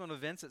Old Testament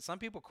events that some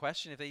people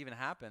question if they even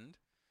happened.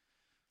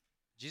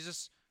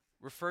 Jesus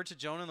referred to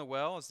Jonah in the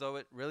well as though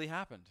it really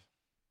happened.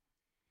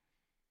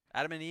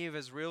 Adam and Eve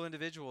as real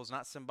individuals,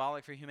 not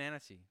symbolic for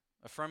humanity.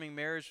 Affirming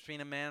marriage between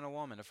a man and a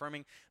woman.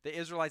 Affirming the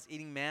Israelites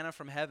eating manna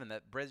from heaven,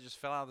 that bread just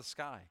fell out of the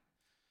sky.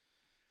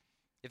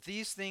 If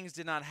these things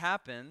did not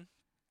happen,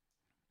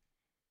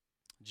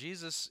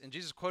 Jesus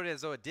quoted it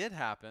as though it did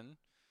happen,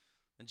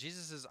 and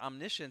Jesus'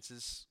 omniscience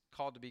is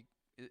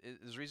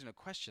reason to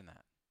question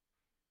that.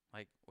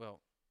 Like, well,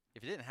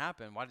 if it didn't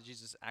happen, why did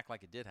Jesus act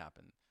like it did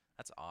happen?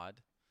 That's odd.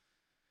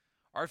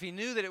 Or if he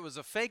knew that it was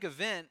a fake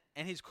event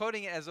and he's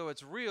quoting it as though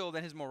it's real,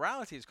 then his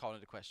morality is called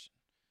into question.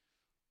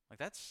 Like,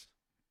 that's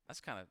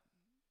kind of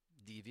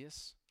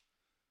devious.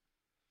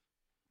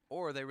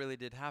 Or they really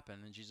did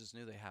happen and Jesus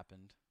knew they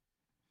happened,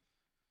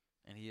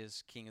 and he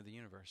is king of the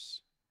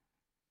universe.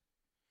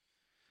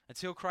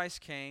 Until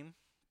Christ came,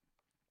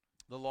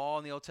 the law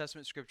and the Old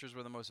Testament scriptures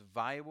were the most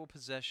valuable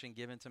possession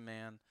given to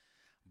man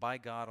by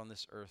God on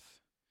this earth.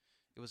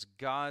 It was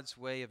God's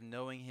way of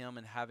knowing him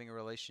and having a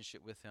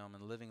relationship with him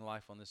and living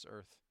life on this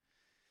earth.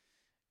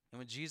 And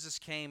when Jesus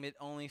came, it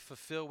only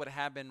fulfilled what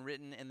had been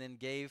written and then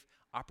gave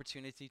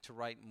opportunity to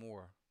write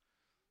more,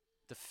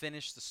 to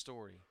finish the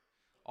story.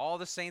 All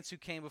the saints who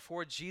came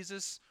before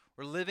Jesus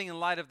were living in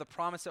light of the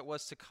promise that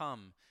was to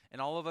come.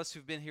 And all of us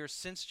who've been here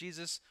since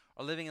Jesus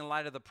are living in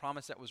light of the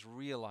promise that was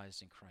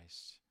realized in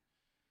Christ.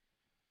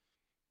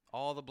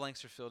 All the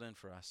blanks are filled in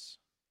for us.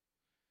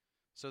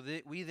 So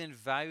we then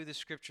value the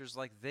scriptures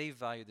like they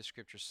value the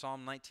scriptures.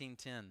 Psalm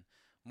 19:10.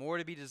 More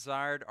to be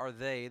desired are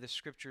they, the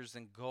scriptures,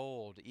 than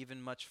gold,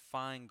 even much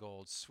fine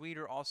gold,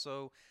 sweeter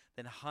also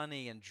than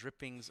honey and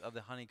drippings of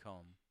the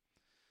honeycomb.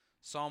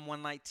 Psalm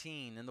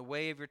 119. In the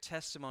way of your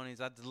testimonies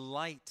I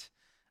delight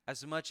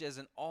as much as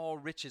in all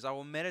riches. I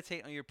will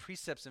meditate on your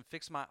precepts and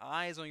fix my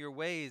eyes on your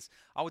ways.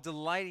 I will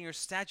delight in your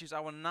statutes. I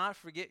will not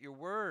forget your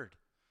word.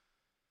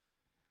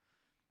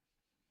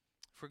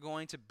 If we're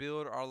going to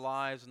build our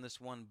lives on this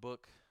one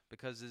book,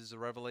 because it is a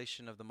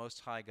revelation of the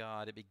Most High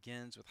God, it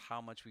begins with how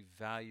much we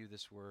value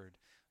this word.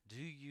 Do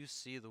you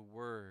see the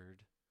word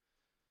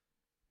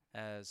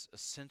as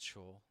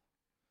essential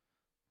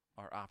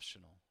or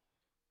optional?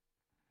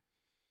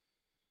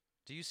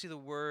 Do you see the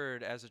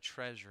word as a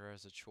treasure,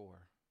 as a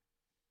chore?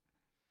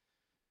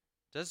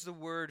 Does the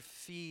word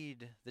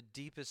feed the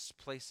deepest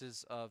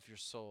places of your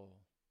soul?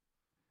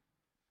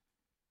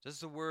 Does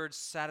the word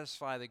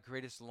satisfy the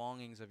greatest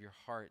longings of your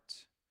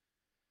heart?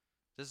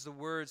 Does the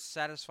word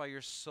satisfy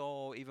your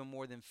soul even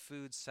more than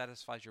food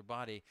satisfies your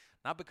body?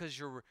 Not because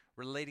you're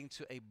relating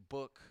to a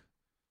book,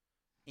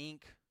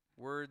 ink,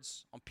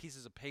 words on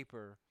pieces of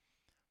paper,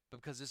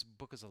 but because this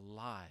book is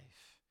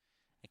alive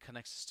and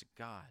connects us to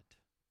God.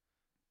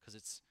 Because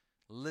it's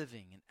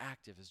living and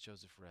active, as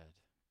Joseph read.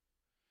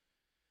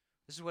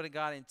 This is what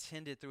God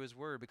intended through his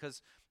word,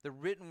 because the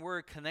written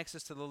word connects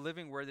us to the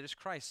living word that is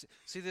Christ.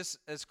 See this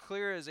as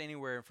clear as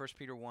anywhere in 1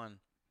 Peter 1.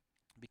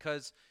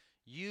 Because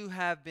you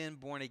have been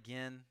born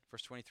again,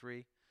 verse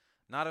 23,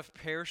 not of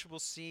perishable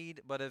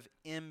seed, but of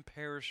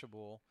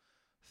imperishable,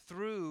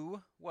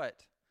 through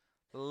what?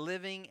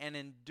 Living and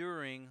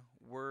enduring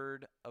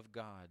word of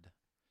God.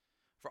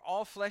 For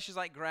all flesh is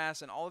like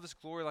grass, and all of its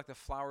glory like the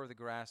flower of the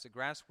grass. The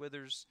grass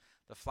withers,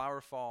 the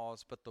flower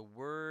falls, but the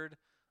word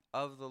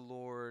of the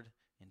Lord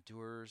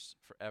endures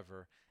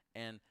forever.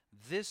 And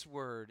this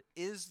word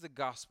is the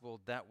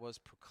gospel that was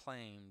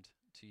proclaimed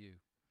to you.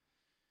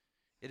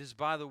 It is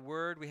by the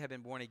word we have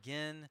been born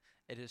again.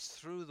 It is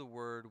through the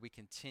word we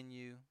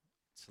continue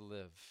to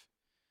live.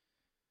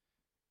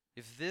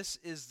 If this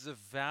is the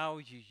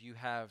value you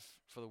have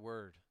for the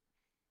word,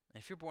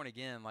 and if you're born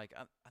again, like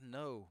I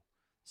know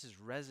this is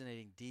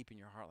resonating deep in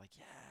your heart, like,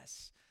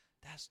 yes,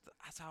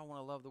 that's how I want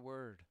to love the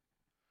word.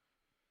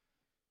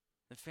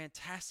 And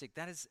fantastic,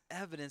 that is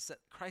evidence that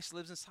Christ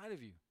lives inside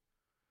of you.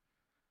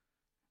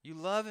 You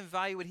love and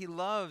value what he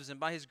loves, and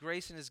by his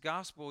grace and his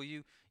gospel,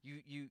 you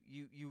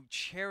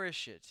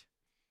cherish it.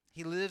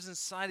 He lives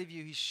inside of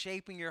you. He's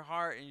shaping your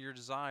heart and your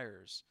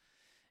desires.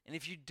 And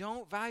if you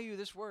don't value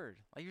this word,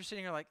 like you're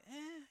sitting here like,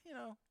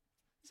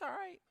 it's all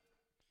right.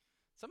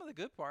 Some of the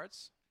good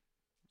parts,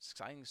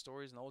 exciting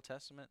stories in the Old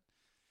Testament,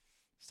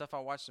 stuff I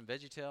watched in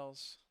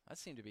VeggieTales, that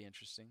seemed to be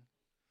interesting.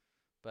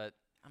 But,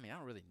 I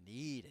don't really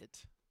need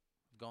it.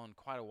 I've gone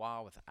quite a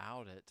while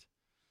without it.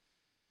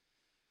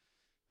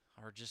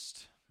 Or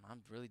just,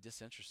 I'm really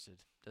disinterested.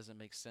 Doesn't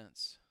make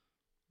sense.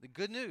 The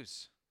good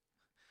news,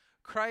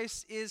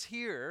 Christ is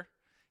here.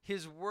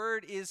 His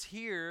word is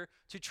here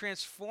to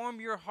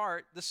transform your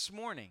heart this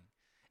morning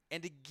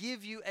and to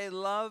give you a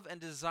love and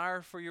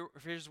desire for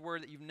his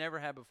word that you've never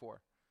had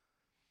before.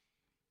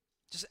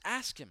 Just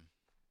ask him.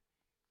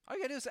 All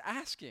you got to do is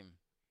ask him.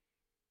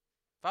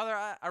 Father,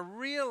 I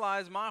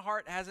realize my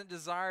heart hasn't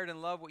desired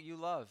and loved what you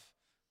love.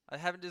 I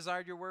haven't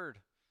desired your word.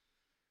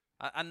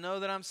 I know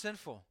that I'm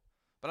sinful,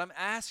 but I'm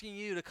asking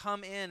you to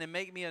come in and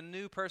make me a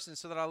new person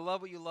so that I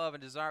love what you love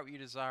and desire what you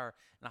desire,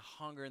 and I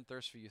hunger and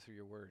thirst for you through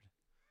your word.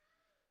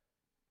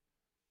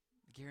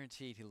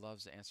 Guaranteed he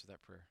loves to answer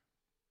that prayer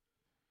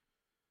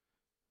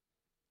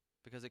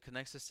because it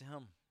connects us to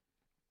him.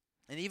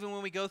 And even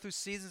when we go through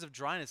seasons of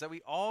dryness that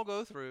we all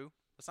go through,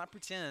 let's not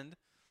pretend,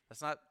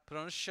 let's not put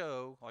on a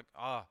show like,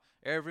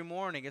 every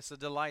morning it's a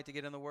delight to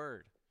get in the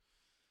word.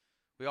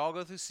 We all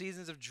go through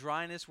seasons of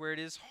dryness where it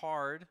is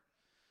hard,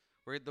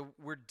 where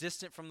we're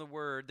distant from the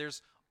word.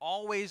 There's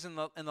always in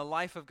the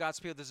life of God's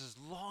people, there's this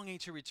longing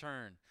to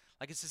return.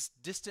 Like it's this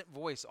distant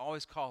voice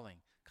always calling,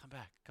 come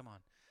back, come on.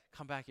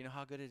 Come back. You know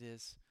how good it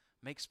is.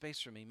 Make space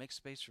for me. Make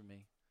space for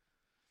me.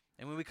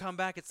 And when we come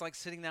back, it's like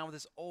sitting down with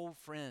this old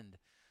friend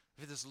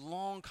for this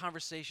long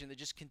conversation that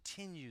just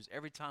continues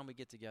every time we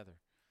get together.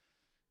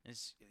 And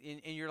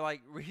you're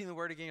like reading the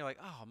word again. You're like,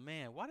 oh,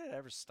 man, why did I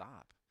ever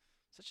stop?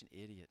 Such an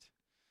idiot.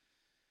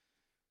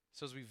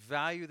 So as we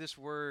value this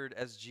word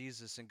as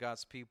Jesus and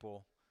God's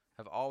people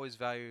have always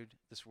valued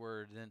this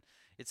word, then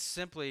it's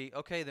simply,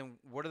 okay, then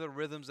what are the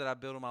rhythms that I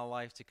build in my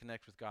life to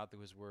connect with God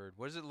through his word?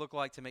 What does it look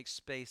like to make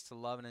space to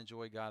love and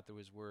enjoy God through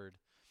his word?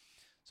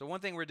 So one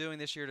thing we're doing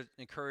this year to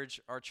encourage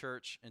our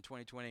church in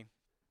 2020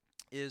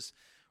 is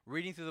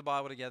reading through the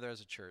Bible together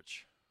as a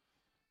church.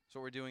 That's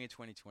what we're doing in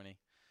 2020.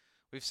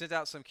 We've sent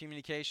out some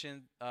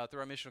communication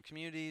through our missional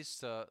communities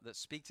that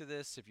speak to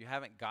this. If you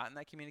haven't gotten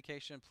that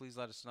communication, please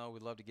let us know.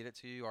 We'd love to get it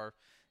to you. Or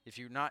if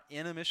you're not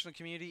in a missional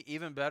community,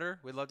 even better,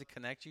 we'd love to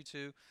connect you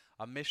to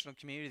a missional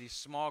community, these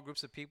small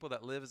groups of people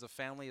that live as a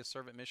family of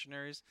servant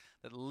missionaries,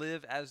 that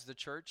live as the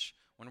church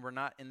when we're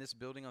not in this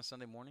building on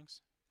Sunday mornings.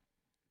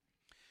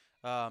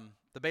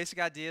 The basic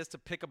idea is to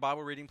pick a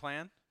Bible reading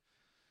plan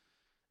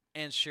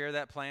and share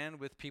that plan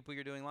with people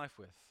you're doing life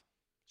with.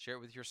 Share it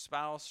with your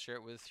spouse, share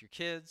it with your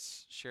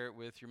kids, share it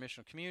with your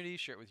missional community,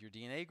 share it with your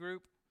DNA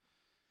group.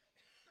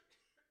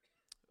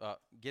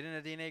 Get in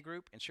a DNA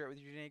group and share it with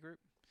your DNA group.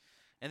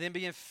 And then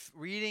begin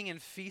reading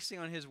and feasting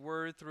on his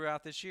word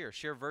throughout this year.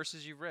 Share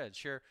verses you've read.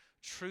 Share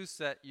truths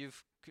that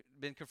you've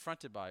been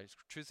confronted by,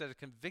 truths that have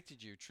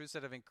convicted you, truths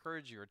that have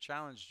encouraged you or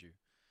challenged you.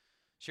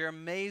 Share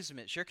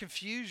amazement. Share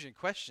confusion,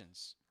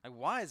 questions. Like,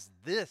 why is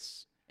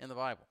this in the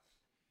Bible?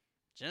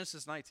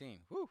 Genesis 19.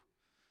 Whew.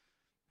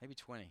 Maybe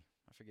 20.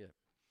 I forget.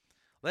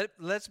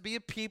 Let's be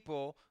a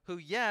people who,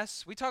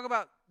 yes, we talk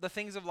about the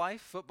things of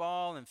life,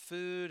 football and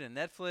food and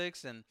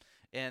Netflix and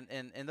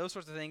those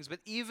sorts of things, but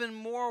even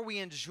more we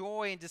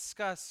enjoy and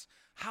discuss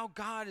how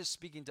God is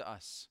speaking to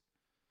us,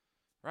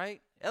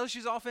 right?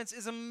 LSU's offense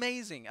is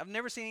amazing. I've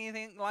never seen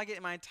anything like it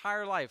in my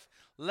entire life.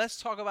 Let's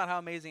talk about how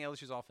amazing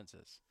LSU's offense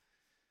is.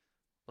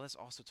 But let's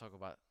also talk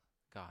about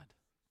God.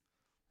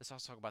 Let's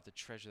also talk about the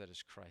treasure that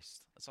is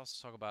Christ. Let's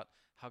also talk about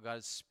how God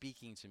is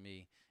speaking to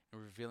me and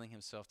revealing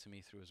himself to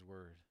me through his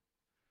word.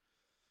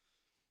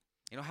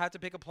 You don't have to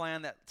pick a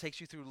plan that takes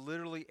you through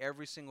literally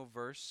every single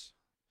verse.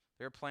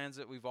 There are plans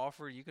that we've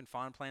offered. You can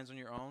find plans on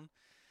your own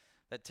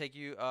that take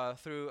you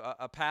through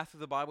a path of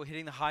the Bible,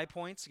 hitting the high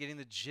points, getting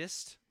the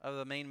gist of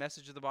the main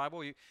message of the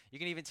Bible. You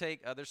can even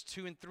take, there's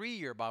 2 and 3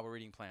 year Bible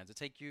reading plans that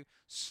take you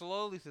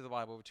slowly through the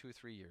Bible over 2 or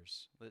 3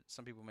 years that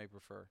some people may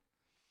prefer.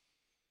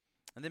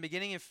 And then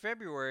beginning in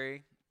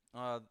February,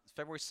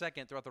 February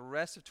 2nd, throughout the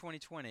rest of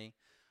 2020,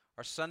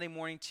 our Sunday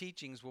morning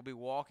teachings will be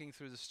walking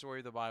through the story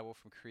of the Bible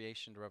from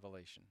creation to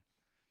Revelation.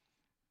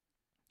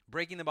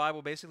 Breaking the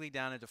Bible basically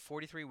down into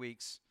 43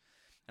 weeks.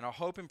 And our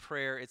hope and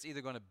prayer, it's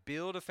either going to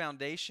build a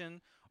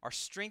foundation or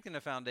strengthen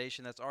a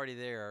foundation that's already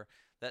there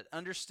that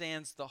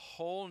understands the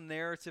whole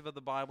narrative of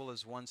the Bible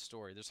as one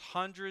story. There's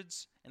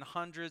hundreds and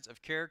hundreds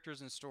of characters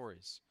and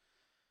stories,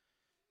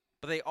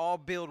 but they all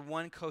build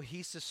one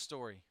cohesive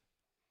story.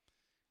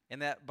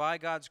 And that by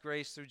God's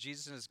grace through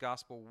Jesus and his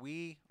gospel,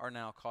 we are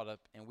now caught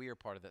up and we are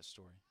part of that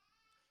story.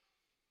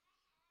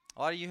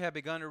 A lot of you have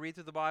begun to read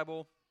through the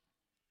Bible,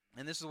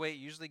 and this is the way it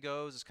usually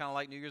goes. It's kind of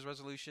like New Year's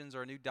resolutions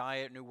or a new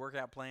diet, new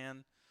workout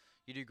plan.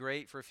 You do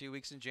great for a few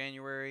weeks in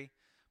January,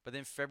 but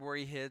then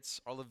February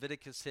hits or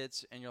Leviticus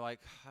hits, and you're like,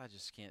 I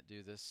just can't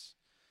do this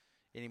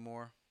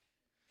anymore.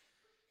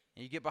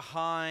 And you get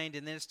behind,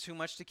 and then it's too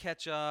much to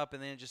catch up,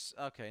 and then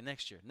okay,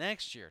 next year,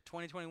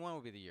 2021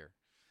 will be the year.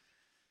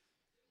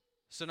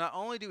 So not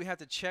only do we have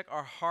to check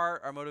our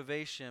heart, our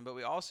motivation, but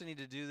we also need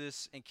to do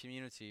this in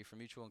community for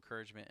mutual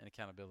encouragement and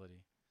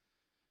accountability.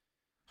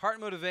 Heart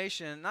and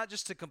motivation, not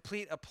just to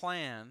complete a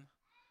plan,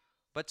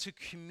 but to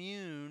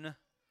commune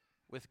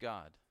with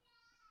God,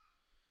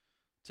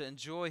 to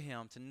enjoy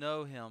him, to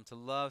know him, to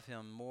love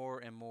him more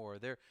and more.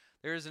 There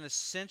is an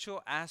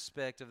essential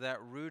aspect of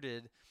that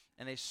rooted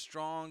in a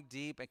strong,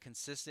 deep, and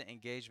consistent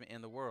engagement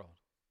in the world,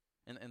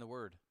 in the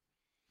Word.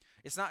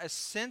 It's not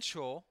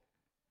essential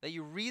that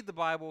you read the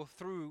Bible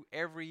through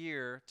every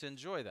year to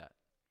enjoy that.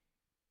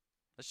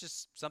 That's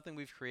just something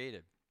we've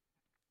created.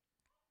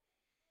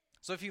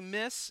 So if you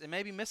miss, and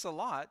maybe miss a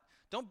lot,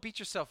 don't beat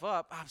yourself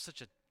up. I'm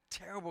such a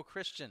terrible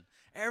Christian.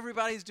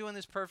 Everybody's doing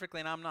this perfectly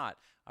and I'm not.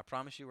 I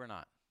promise you we're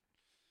not.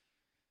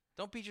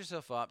 Don't beat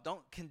yourself up.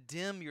 Don't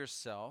condemn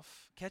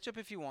yourself. Catch up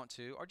if you want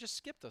to, or just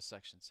skip those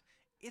sections.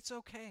 It's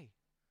okay.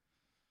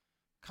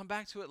 Come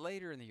back to it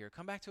later in the year.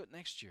 Come back to it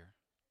next year.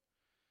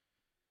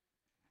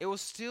 It will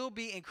still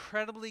be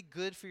incredibly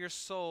good for your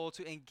soul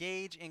to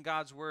engage in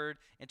God's Word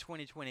in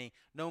 2020,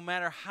 no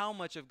matter how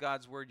much of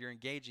God's Word you're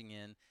engaging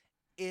in,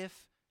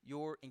 if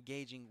you're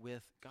engaging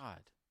with God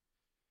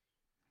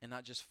and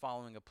not just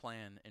following a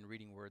plan and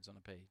reading words on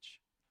a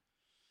page.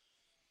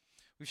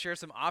 We've shared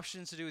some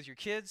options to do with your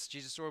kids,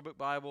 Jesus Storybook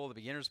Bible, the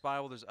Beginner's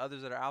Bible. There's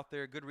others that are out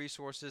there, good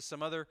resources.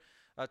 Some other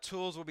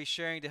tools we'll be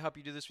sharing to help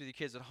you do this with your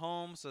kids at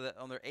home so that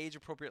on their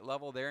age-appropriate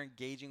level, they're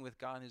engaging with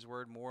God and His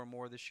Word more and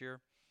more this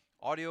year.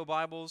 Audio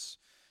Bibles,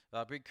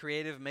 be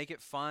creative, make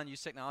it fun,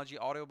 use technology.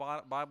 Audio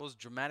Bibles,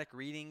 dramatic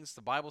readings,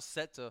 the Bible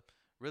set to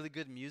really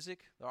good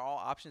music. They're all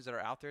options that are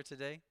out there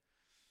today.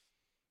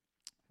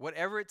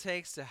 Whatever it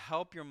takes to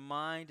help your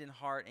mind and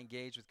heart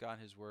engage with God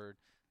and His Word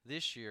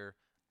this year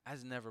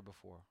as never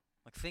before.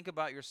 Like, think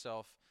about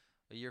yourself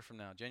a year from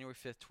now, January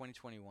 5th,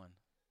 2021.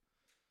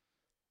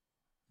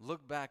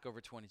 Look back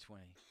over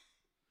 2020.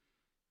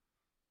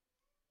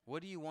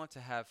 What do you want to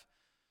have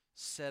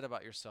said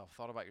about yourself,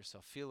 thought about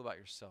yourself, feel about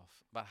yourself,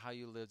 about how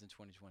you lived in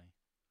 2020?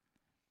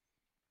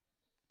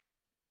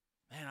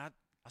 Man,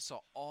 I saw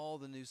all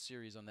the new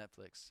series on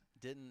Netflix.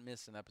 Didn't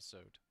miss an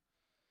episode.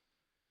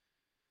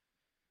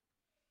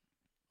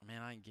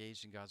 Man, I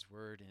engaged in God's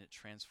Word, and it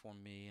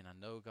transformed me, and I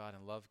know God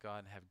and love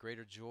God and have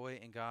greater joy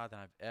in God than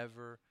I've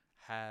ever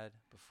had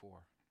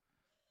before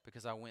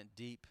because I went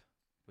deep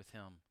with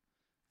Him,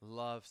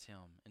 loved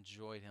Him,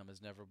 enjoyed Him as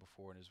never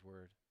before in His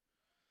Word.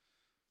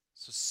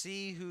 So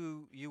see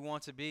who you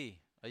want to be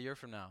a year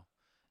from now,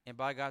 and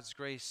by God's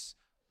grace,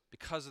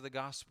 because of the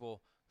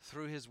gospel,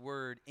 through His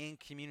Word, in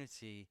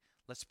community,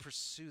 let's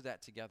pursue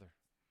that together.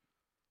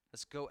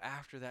 Let's go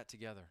after that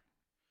together.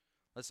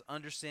 Let's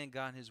understand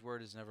God and His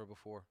Word as never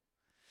before.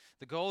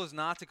 The goal is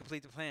not to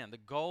complete the plan. The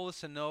goal is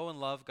to know and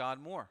love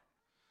God more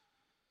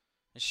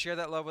and share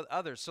that love with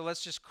others. So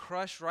let's just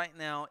crush right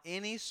now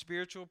any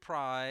spiritual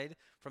pride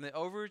from the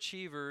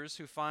overachievers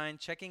who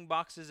find checking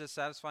boxes as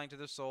satisfying to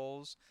their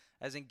souls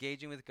as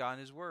engaging with God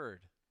and His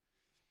Word.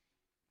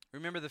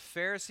 Remember, the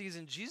Pharisees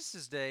in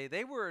Jesus' day,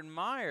 they were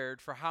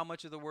admired for how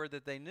much of the Word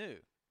that they knew.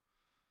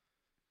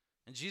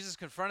 And Jesus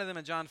confronted them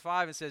in John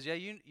 5 and says, yeah,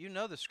 you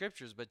know the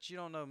Scriptures, but you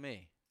don't know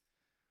me.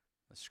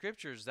 The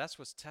Scriptures, that's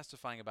what's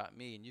testifying about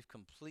me, and you've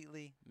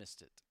completely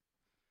missed it.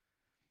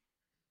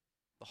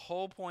 The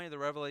whole point of the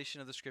revelation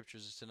of the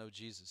Scriptures is to know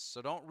Jesus.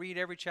 So don't read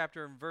every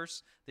chapter and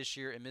verse this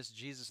year and miss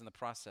Jesus in the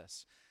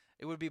process.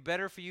 It would be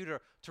better for you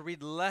to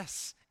read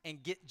less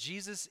and get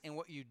Jesus in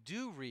what you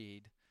do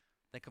read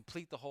than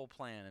complete the whole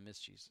plan and miss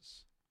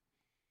Jesus.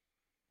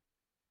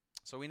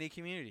 So we need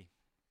community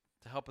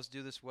to help us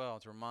do this well,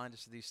 to remind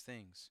us of these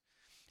things.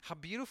 How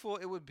beautiful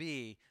it would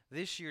be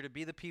this year to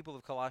be the people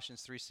of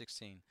Colossians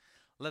 3:16.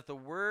 Let the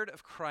word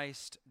of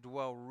Christ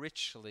dwell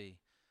richly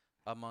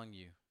among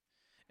you,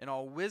 in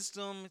all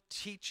wisdom,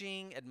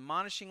 teaching,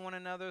 admonishing one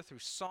another through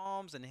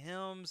psalms and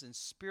hymns and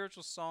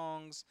spiritual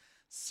songs,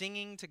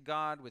 singing to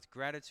God with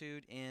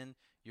gratitude in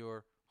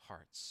your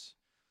hearts.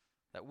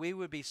 That we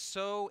would be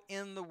so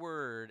in the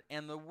Word,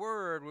 and the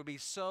Word would be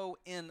so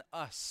in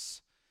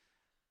us,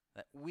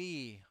 that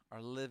we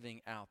are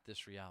living out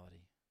this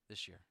reality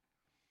this year.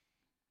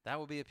 That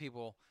will be a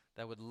people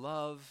that would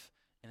love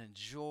and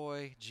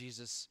enjoy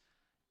Jesus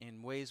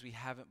in ways we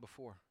haven't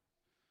before,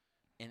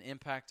 and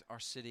impact our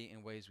city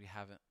in ways we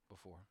haven't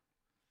before.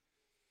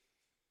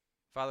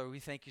 Father, we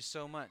thank you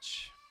so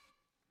much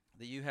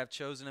that you have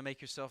chosen to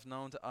make yourself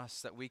known to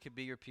us, that we could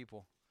be your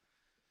people.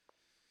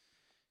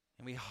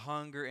 And we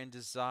hunger and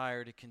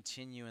desire to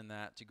continue in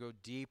that, to go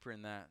deeper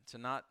in that, to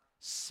not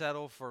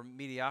settle for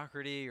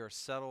mediocrity or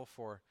settle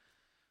for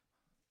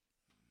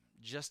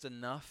just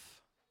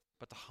enough,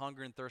 but to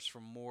hunger and thirst for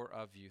more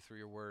of you through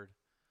your word.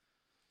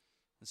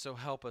 And so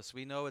help us.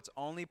 We know it's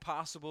only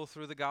possible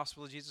through the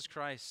gospel of Jesus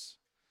Christ.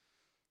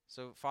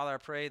 So, Father, I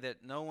pray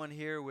that no one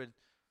here would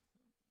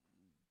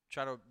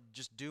try to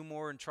just do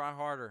more and try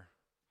harder,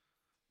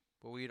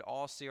 but we'd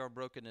all see our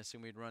brokenness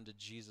and we'd run to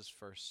Jesus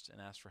first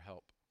and ask for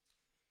help.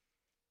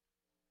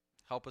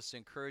 Help us to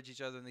encourage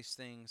each other in these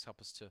things.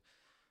 Help us to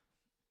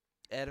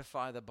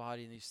edify the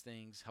body in these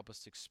things. Help us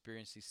to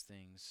experience these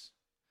things.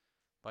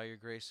 By your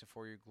grace and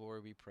for your glory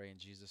we pray in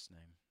Jesus'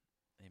 name.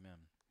 Amen.